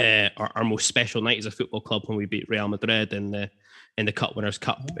most special night as a football club when we beat Real Madrid in the Cup Winners'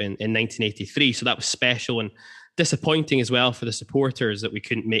 Cup in 1983. So that was special and disappointing as well for the supporters that we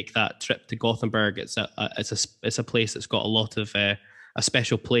couldn't make that trip to Gothenburg. It's a place that's got a lot of a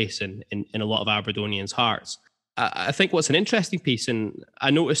special place in a lot of Aberdonians' hearts. I think what's an interesting piece, and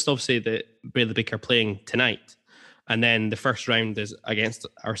I noticed obviously that Breiðablik are playing tonight, and then the first round is against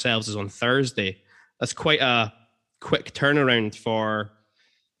ourselves is on Thursday. That's quite a quick turnaround for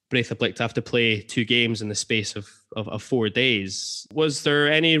Breiðablik to have to play two games in the space of 4 days. Was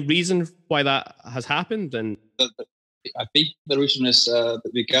there any reason why that has happened? And I think the reason is that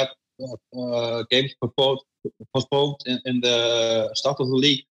we got games postponed in the start of the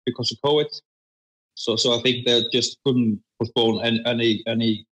league because of COVID. So I think they just couldn't postpone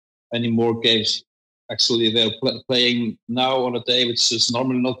any more games. Actually, they're playing now on a day which is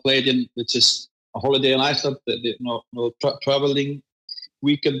normally not played in, which is a holiday in Iceland. No traveling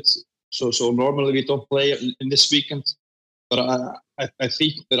weekend. So normally we don't play in this weekend. But I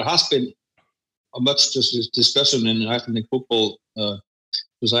think there has been a much discussion in Icelandic football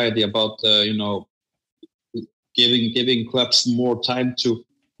society about giving clubs more time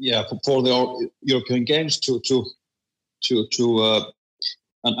for the European games to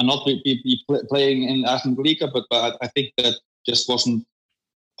and not be playing in Iceland Liga, but I think that just wasn't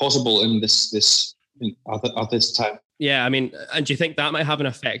possible in this at this time. Yeah, I mean, and do you think that might have an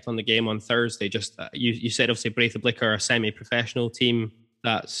effect on the game on Thursday? Just you said obviously Breiðablik are a semi-professional team.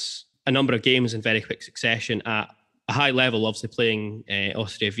 That's a number of games in very quick succession at a high level. Obviously playing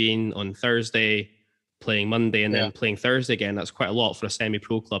Austria Wien on Thursday, playing Monday and then playing Thursday again. That's quite a lot for a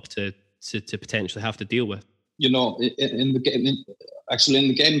semi-pro club to potentially have to deal with. In the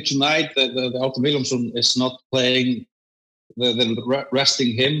game tonight, the Árni Vilhjálmsson is not playing. They're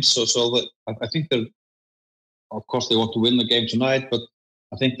resting him, so I think they're. Of course, they want to win the game tonight, but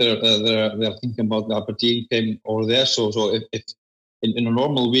I think they're thinking about the Aberdeen game over there. So if in a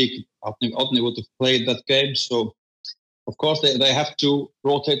normal week, Árni would have played that game. So of course they have to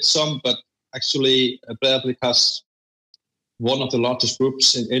rotate some, but actually Breiðablik has one of the largest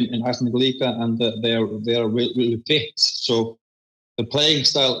groups in Iceland League, and they are really fit. So the playing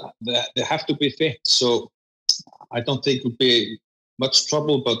style, they have to be fit. So I don't think it would be much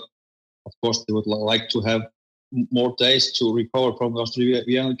trouble, but of course they would like to have more days to recover from the Australia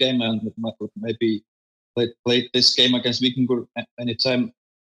game and maybe play this game against Víkingur anytime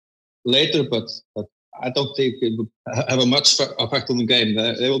later. But I don't think it would have a much effect on the game.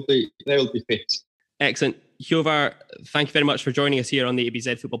 They will be fit. Excellent. Hjörvar, thank you very much for joining us here on the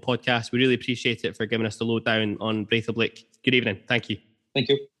ABZ Football Podcast. We really appreciate it for giving us the lowdown on Breiðablik. Good evening. Thank you. Thank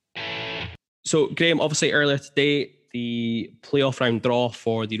you. So, Graham, obviously earlier today, the playoff round draw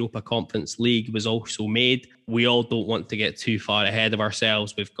for the Europa Conference League was also made. We all don't want to get too far ahead of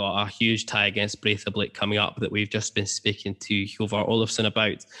ourselves. We've got a huge tie against Breiðablik coming up that we've just been speaking to Hjörvar Ólafsson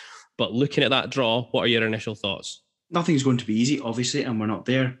about. But looking at that draw, what are your initial thoughts? Nothing's going to be easy, obviously, and we're not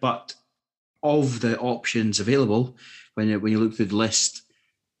there. But of the options available, when you look through the list,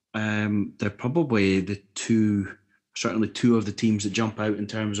 they're probably certainly two of the teams that jump out in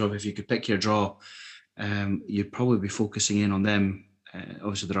terms of if you could pick your draw. You'd probably be focusing in on them.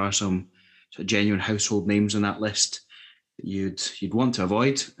 Obviously, there are some sort of genuine household names on that list that you'd want to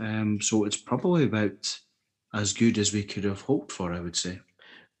avoid. So it's probably about as good as we could have hoped for, I would say.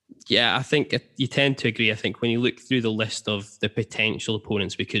 Yeah, I think you tend to agree. I think when you look through the list of the potential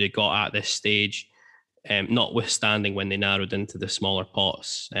opponents we could have got at this stage, notwithstanding when they narrowed into the smaller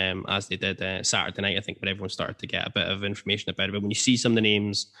pots, as they did Saturday night, I think when everyone started to get a bit of information about it. But when you see some of the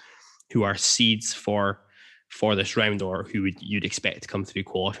names who are seeds for this round or who you'd expect to come through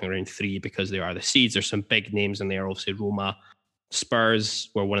qualifying round 3 because they are the seeds, there's some big names in there. Obviously, Roma, Spurs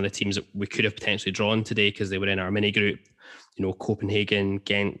were one of the teams that we could have potentially drawn today because they were in our mini group. Copenhagen,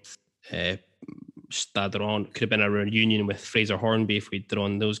 Ghent, Stade Rennais could have been a reunion with Fraser Hornby if we'd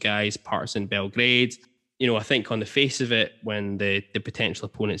drawn those guys. Partizan Belgrade. I think on the face of it, when the potential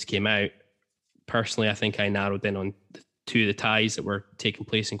opponents came out, personally, I think I narrowed in on two of the ties that were taking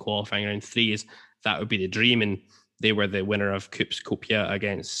place in qualifying round 3 is that would be the dream, and they were the winner of Kups Skopje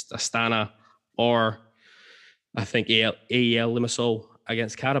against Astana, or I think AEL Limassol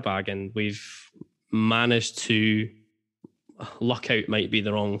against Karabag, and we've managed to luck out might be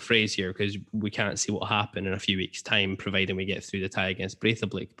the wrong phrase here because we can't see what will happen in a few weeks' time, providing we get through the tie against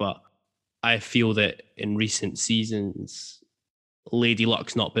Breiðablik. But I feel that in recent seasons, Lady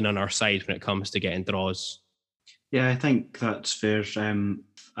Luck's not been on our side when it comes to getting draws. Yeah, I think that's fair.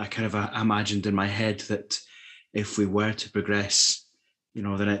 I kind of imagined in my head that if we were to progress,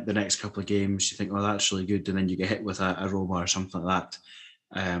 the next couple of games, you think, well, that's really good, and then you get hit with a Roma or something like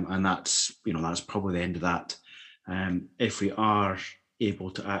that, and that's probably the end of that. If we are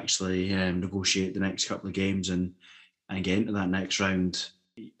able to actually negotiate the next couple of games and get into that next round,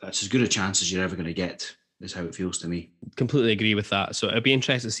 that's as good a chance as you're ever going to get, is how it feels to me. Completely agree with that. So it'll be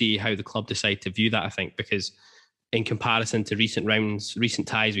interesting to see how the club decide to view that, I think, because in comparison to recent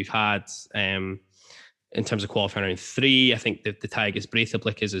ties we've had, in terms of qualifying round 3, I think that the tie against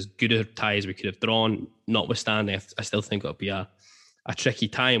Breiðablik is as good a tie as we could have drawn. Notwithstanding, I still think it'll be a tricky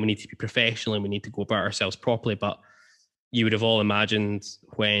tie, and we need to be professional and we need to go about ourselves properly. But you would have all imagined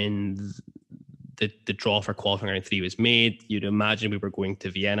when the draw for qualifying round 3 was made, you'd imagine we were going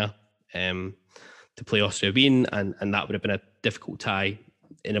to Vienna to play Austria Wien, and that would have been a difficult tie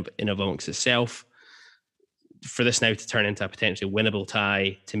in amongst itself. For this now to turn into a potentially winnable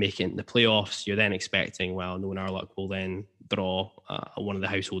tie to make it into the playoffs, you're then expecting, well, knowing our luck, we'll then draw one of the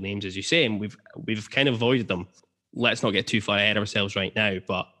household names, as you say, and we've kind of avoided them. Let's not get too far ahead of ourselves right now,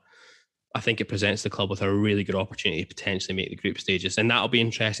 but I think it presents the club with a really good opportunity to potentially make the group stages, and that'll be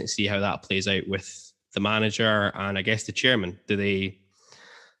interesting to see how that plays out with the manager and I guess the chairman. Do they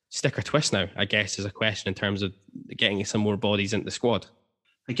stick or twist now, I guess, is a question in terms of getting some more bodies into the squad?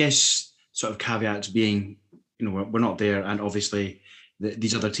 I guess sort of caveats being, we're not there, and obviously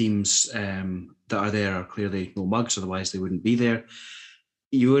these other teams that are there are clearly no mugs, otherwise they wouldn't be there.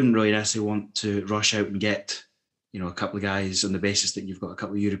 You wouldn't really necessarily want to rush out and get a couple of guys on the basis that you've got a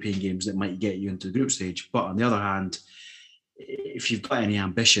couple of European games that might get you into the group stage. But on the other hand, if you've got any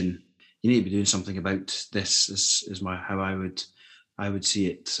ambition, you need to be doing something about this. Is how I would see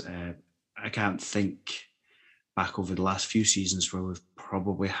it. I can't think back over the last few seasons where we've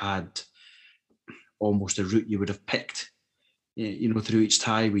probably had almost a route you would have picked. Through each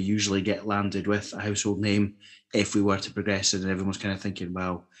tie, we usually get landed with a household name if we were to progress it, and everyone's kind of thinking,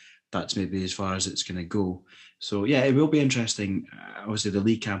 well, that's maybe as far as it's going to go. So, yeah, it will be interesting. Obviously, the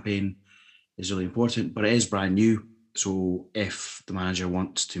league campaign is really important, but it is brand new. So if the manager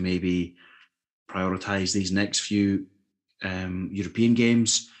wants to maybe prioritise these next few European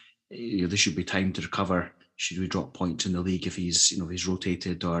games, there should be time to recover. Should we drop points in the league if he's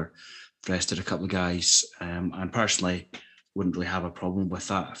rotated or rested a couple of guys? And personally, wouldn't really have a problem with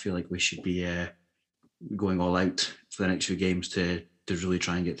that. I feel like we should be going all out for the next few games to really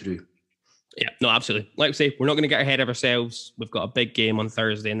try and get through. Yeah, no, absolutely. Like I say, we're not going to get ahead of ourselves. We've got a big game on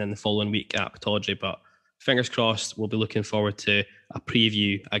Thursday and then the following week at Pittodrie, but fingers crossed, we'll be looking forward to a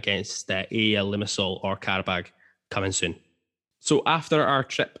preview against AEL Limassol or Karabag coming soon. So after our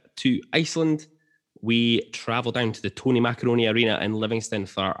trip to Iceland, we travel down to the Tony Macaroni Arena in Livingston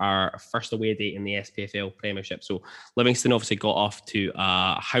for our first away day in the SPFL Premiership. So Livingston obviously got off to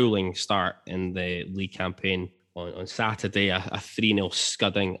a howling start in the league campaign on Saturday, a 3-0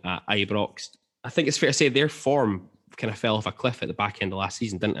 scudding at Ibrox. I think it's fair to say their form kind of fell off a cliff at the back end of last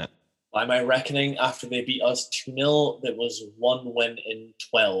season, didn't it? By my reckoning, after they beat us 2-0, there was 1 win in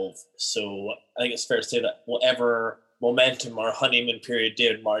 12. So I think it's fair to say that whatever momentum or honeymoon period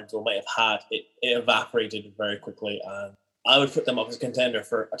David Martindale might have had, it evaporated very quickly. And I would put them up as a contender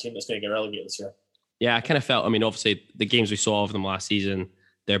for a team that's going to get relegated this year. Yeah, I kind of felt, obviously the games we saw of them last season,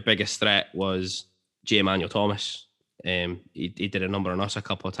 their biggest threat was J. Emmanuel Thomas. He did a number on us a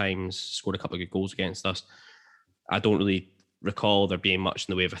couple of times, scored a couple of good goals against us. I don't really recall there being much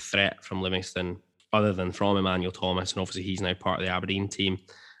in the way of a threat from Livingston other than from Emmanuel Thomas, and obviously he's now part of the Aberdeen team.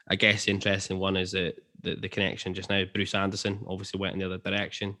 I guess the interesting one is that the connection just now. Bruce Anderson obviously went in the other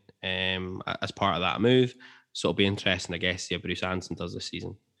direction as part of that move, so it'll be interesting, I guess, see how Bruce Anderson does this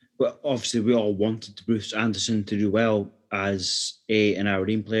season. Well, obviously we all wanted Bruce Anderson to do well as an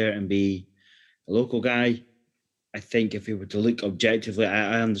Aberdeen player and be a local guy. I think if we were to look objectively,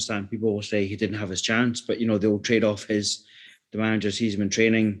 I understand people will say he didn't have his chance, but they'll trade off the manager sees him in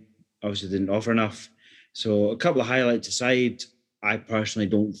training, obviously didn't offer enough. So a couple of highlights aside, I personally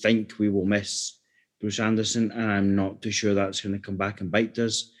don't think we will miss Bruce Anderson, and I'm not too sure that's going to come back and bite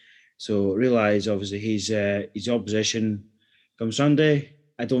us. So realise, obviously, he's opposition come Sunday.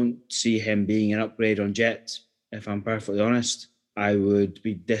 I don't see him being an upgrade on Jet, if I'm perfectly honest. I would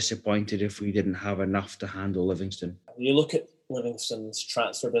be disappointed if we didn't have enough to handle Livingston. You look at Livingston's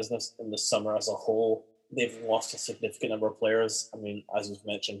transfer business in the summer as a whole, they've lost a significant number of players. As we've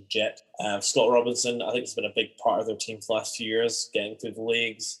mentioned, Jet. Scott Robinson, I think it's been a big part of their team for the last few years, getting through the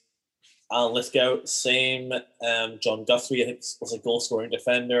leagues. Alan Lithgow, same. John Guthrie, I think, was a goal-scoring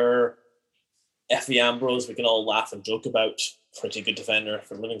defender. Effie Ambrose, we can all laugh and joke about. Pretty good defender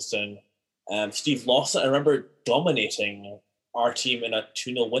for Livingston. Steve Lawson, I remember dominating our team in a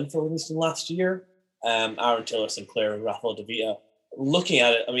 2-0 win for Livingston last year. Aaron Taylor Sinclair and Rafael De Vita. Looking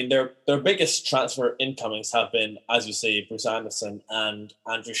at it, their biggest transfer incomings have been, as you say, Bruce Anderson and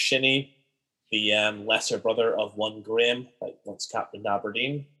Andrew Shinney, the lesser brother of one Graham, like once captained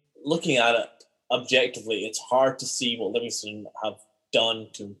Aberdeen. Looking at it objectively, it's hard to see what Livingston have done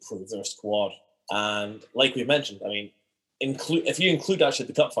to improve their squad. And like we mentioned, if you include actually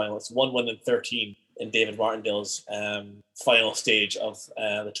the cup final, it's 1 win in 13 in David Martindale's final stage of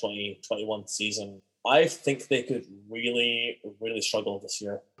the 2021 season. I think they could really, really struggle this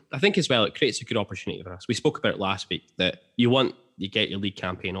year. I think as well, it creates a good opportunity for us. We spoke about it last week that you get your league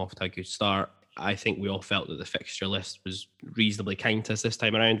campaign off to a good start. I think we all felt that the fixture list was reasonably kind to us this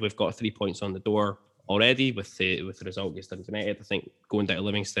time around. We've got 3 points on the door already with the result against Dundee United. I think going down to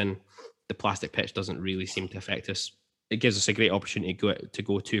Livingston, the plastic pitch doesn't really seem to affect us. It gives us a great opportunity to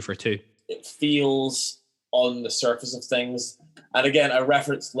go 2 for 2. It feels on the surface of things. And again, I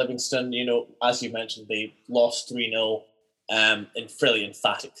referenced Livingston, as you mentioned, they lost 3-0 in fairly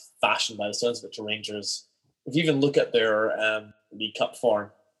emphatic fashion by the sounds of it to Rangers. If you even look at their League Cup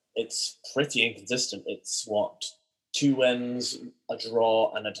form, it's pretty inconsistent. It's 2 wins, a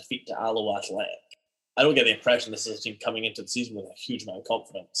draw, and a defeat to Alloa Athletic. I don't get the impression this is a team coming into the season with a huge amount of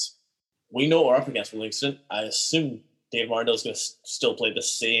confidence. We know what we're up against with Livingston. I assume Dave Martindale's going to still play the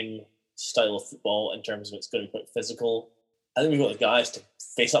same style of football in terms of it's going to be quite physical. I think we've got the guys to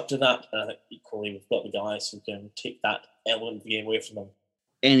face up to that, and I think equally we've got the guys who can take that element of the game away from them.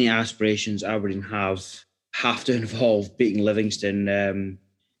 Any aspirations Aberdeen have to involve beating Livingston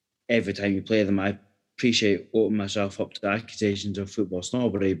every time you play them. I appreciate opening myself up to the accusations of football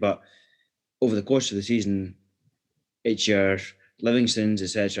snobbery, but over the course of the season, it's your Livingston's,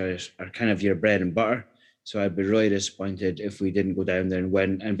 etc., are kind of your bread and butter. So I'd be really disappointed if we didn't go down there and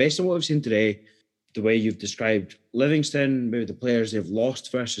win. And based on what we've seen today, the way you've described Livingston, maybe the players they've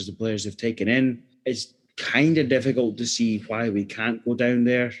lost versus the players they've taken in, it's kind of difficult to see why we can't go down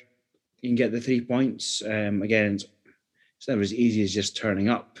there and get the 3 points. Again, it's never as easy as just turning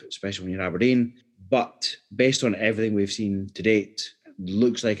up, especially when you're Aberdeen. But based on everything we've seen to date,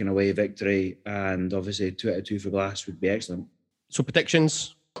 looks like an away victory, and obviously 2 out of 2 for Glass would be excellent. So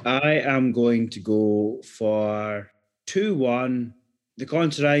predictions? I am going to go for 2-1. The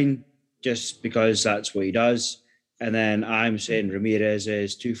Considine, just because that's what he does. And then I'm saying Ramirez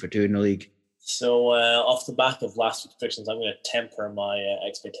is 2 for 2 in the league. So off the back of last week's predictions, I'm going to temper my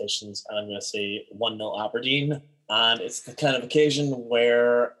expectations, and I'm going to say 1-0 Aberdeen. And it's the kind of occasion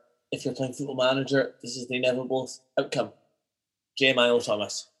where, if you're playing Football Manager, this is the inevitable outcome. J. Milo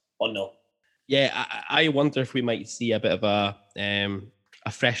Thomas, 1-0. Yeah, I wonder if we might see a bit of a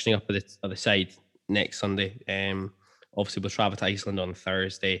freshening up of the side next Sunday. Obviously, we'll travel to Iceland on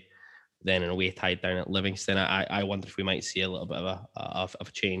Thursday, then an away tie down at Livingston. I wonder if we might see a little bit of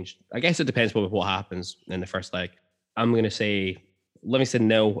a change. I guess it depends what happens in the first leg. I'm going to say Livingston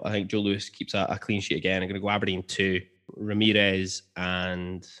 0. I think Joe Lewis keeps a clean sheet again. I'm going to go Aberdeen 2, Ramirez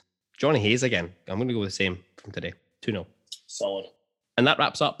and Johnny Hayes again. I'm going to go the same from today, 2-0. Solid. And that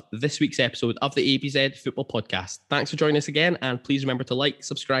wraps up this week's episode of the ABZ Football Podcast. Thanks for joining us again, and please remember to like,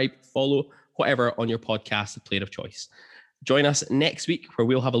 subscribe, follow, whatever on your podcast player of choice. Join us next week, where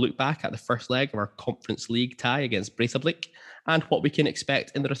we'll have a look back at the first leg of our Conference League tie against Breiðablik and what we can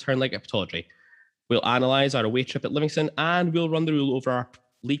expect in the return leg at Pittodrie. We'll analyse our away trip at Livingston, and we'll run the rule over our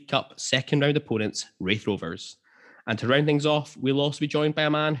League Cup second round opponents, Wraith Rovers. And to round things off, we'll also be joined by a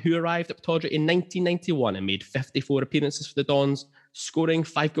man who arrived at Pittodrie in 1991 and made 54 appearances for the Dons, scoring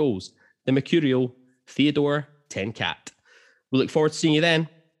 5 goals. The Mercurial Theodore Tenkat. We look forward to seeing you then.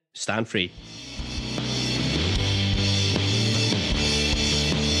 Stand free.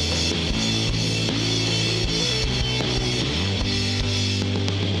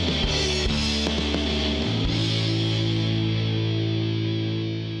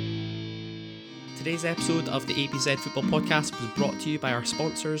 Today's episode of the ABZ Football Podcast was brought to you by our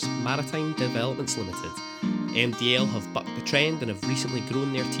sponsors, Maritime Developments Limited. MDL have bucked the trend and have recently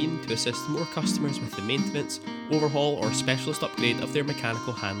grown their team to assist more customers with the maintenance, overhaul or specialist upgrade of their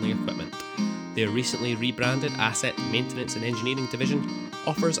mechanical handling equipment. Their recently rebranded Asset Maintenance and Engineering Division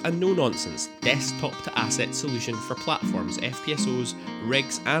offers a no-nonsense, desktop-to-asset solution for platforms, FPSOs,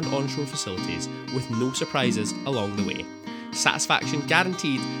 rigs and onshore facilities with no surprises along the way. Satisfaction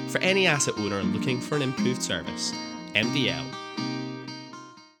guaranteed for any asset owner looking for an improved service. MDL.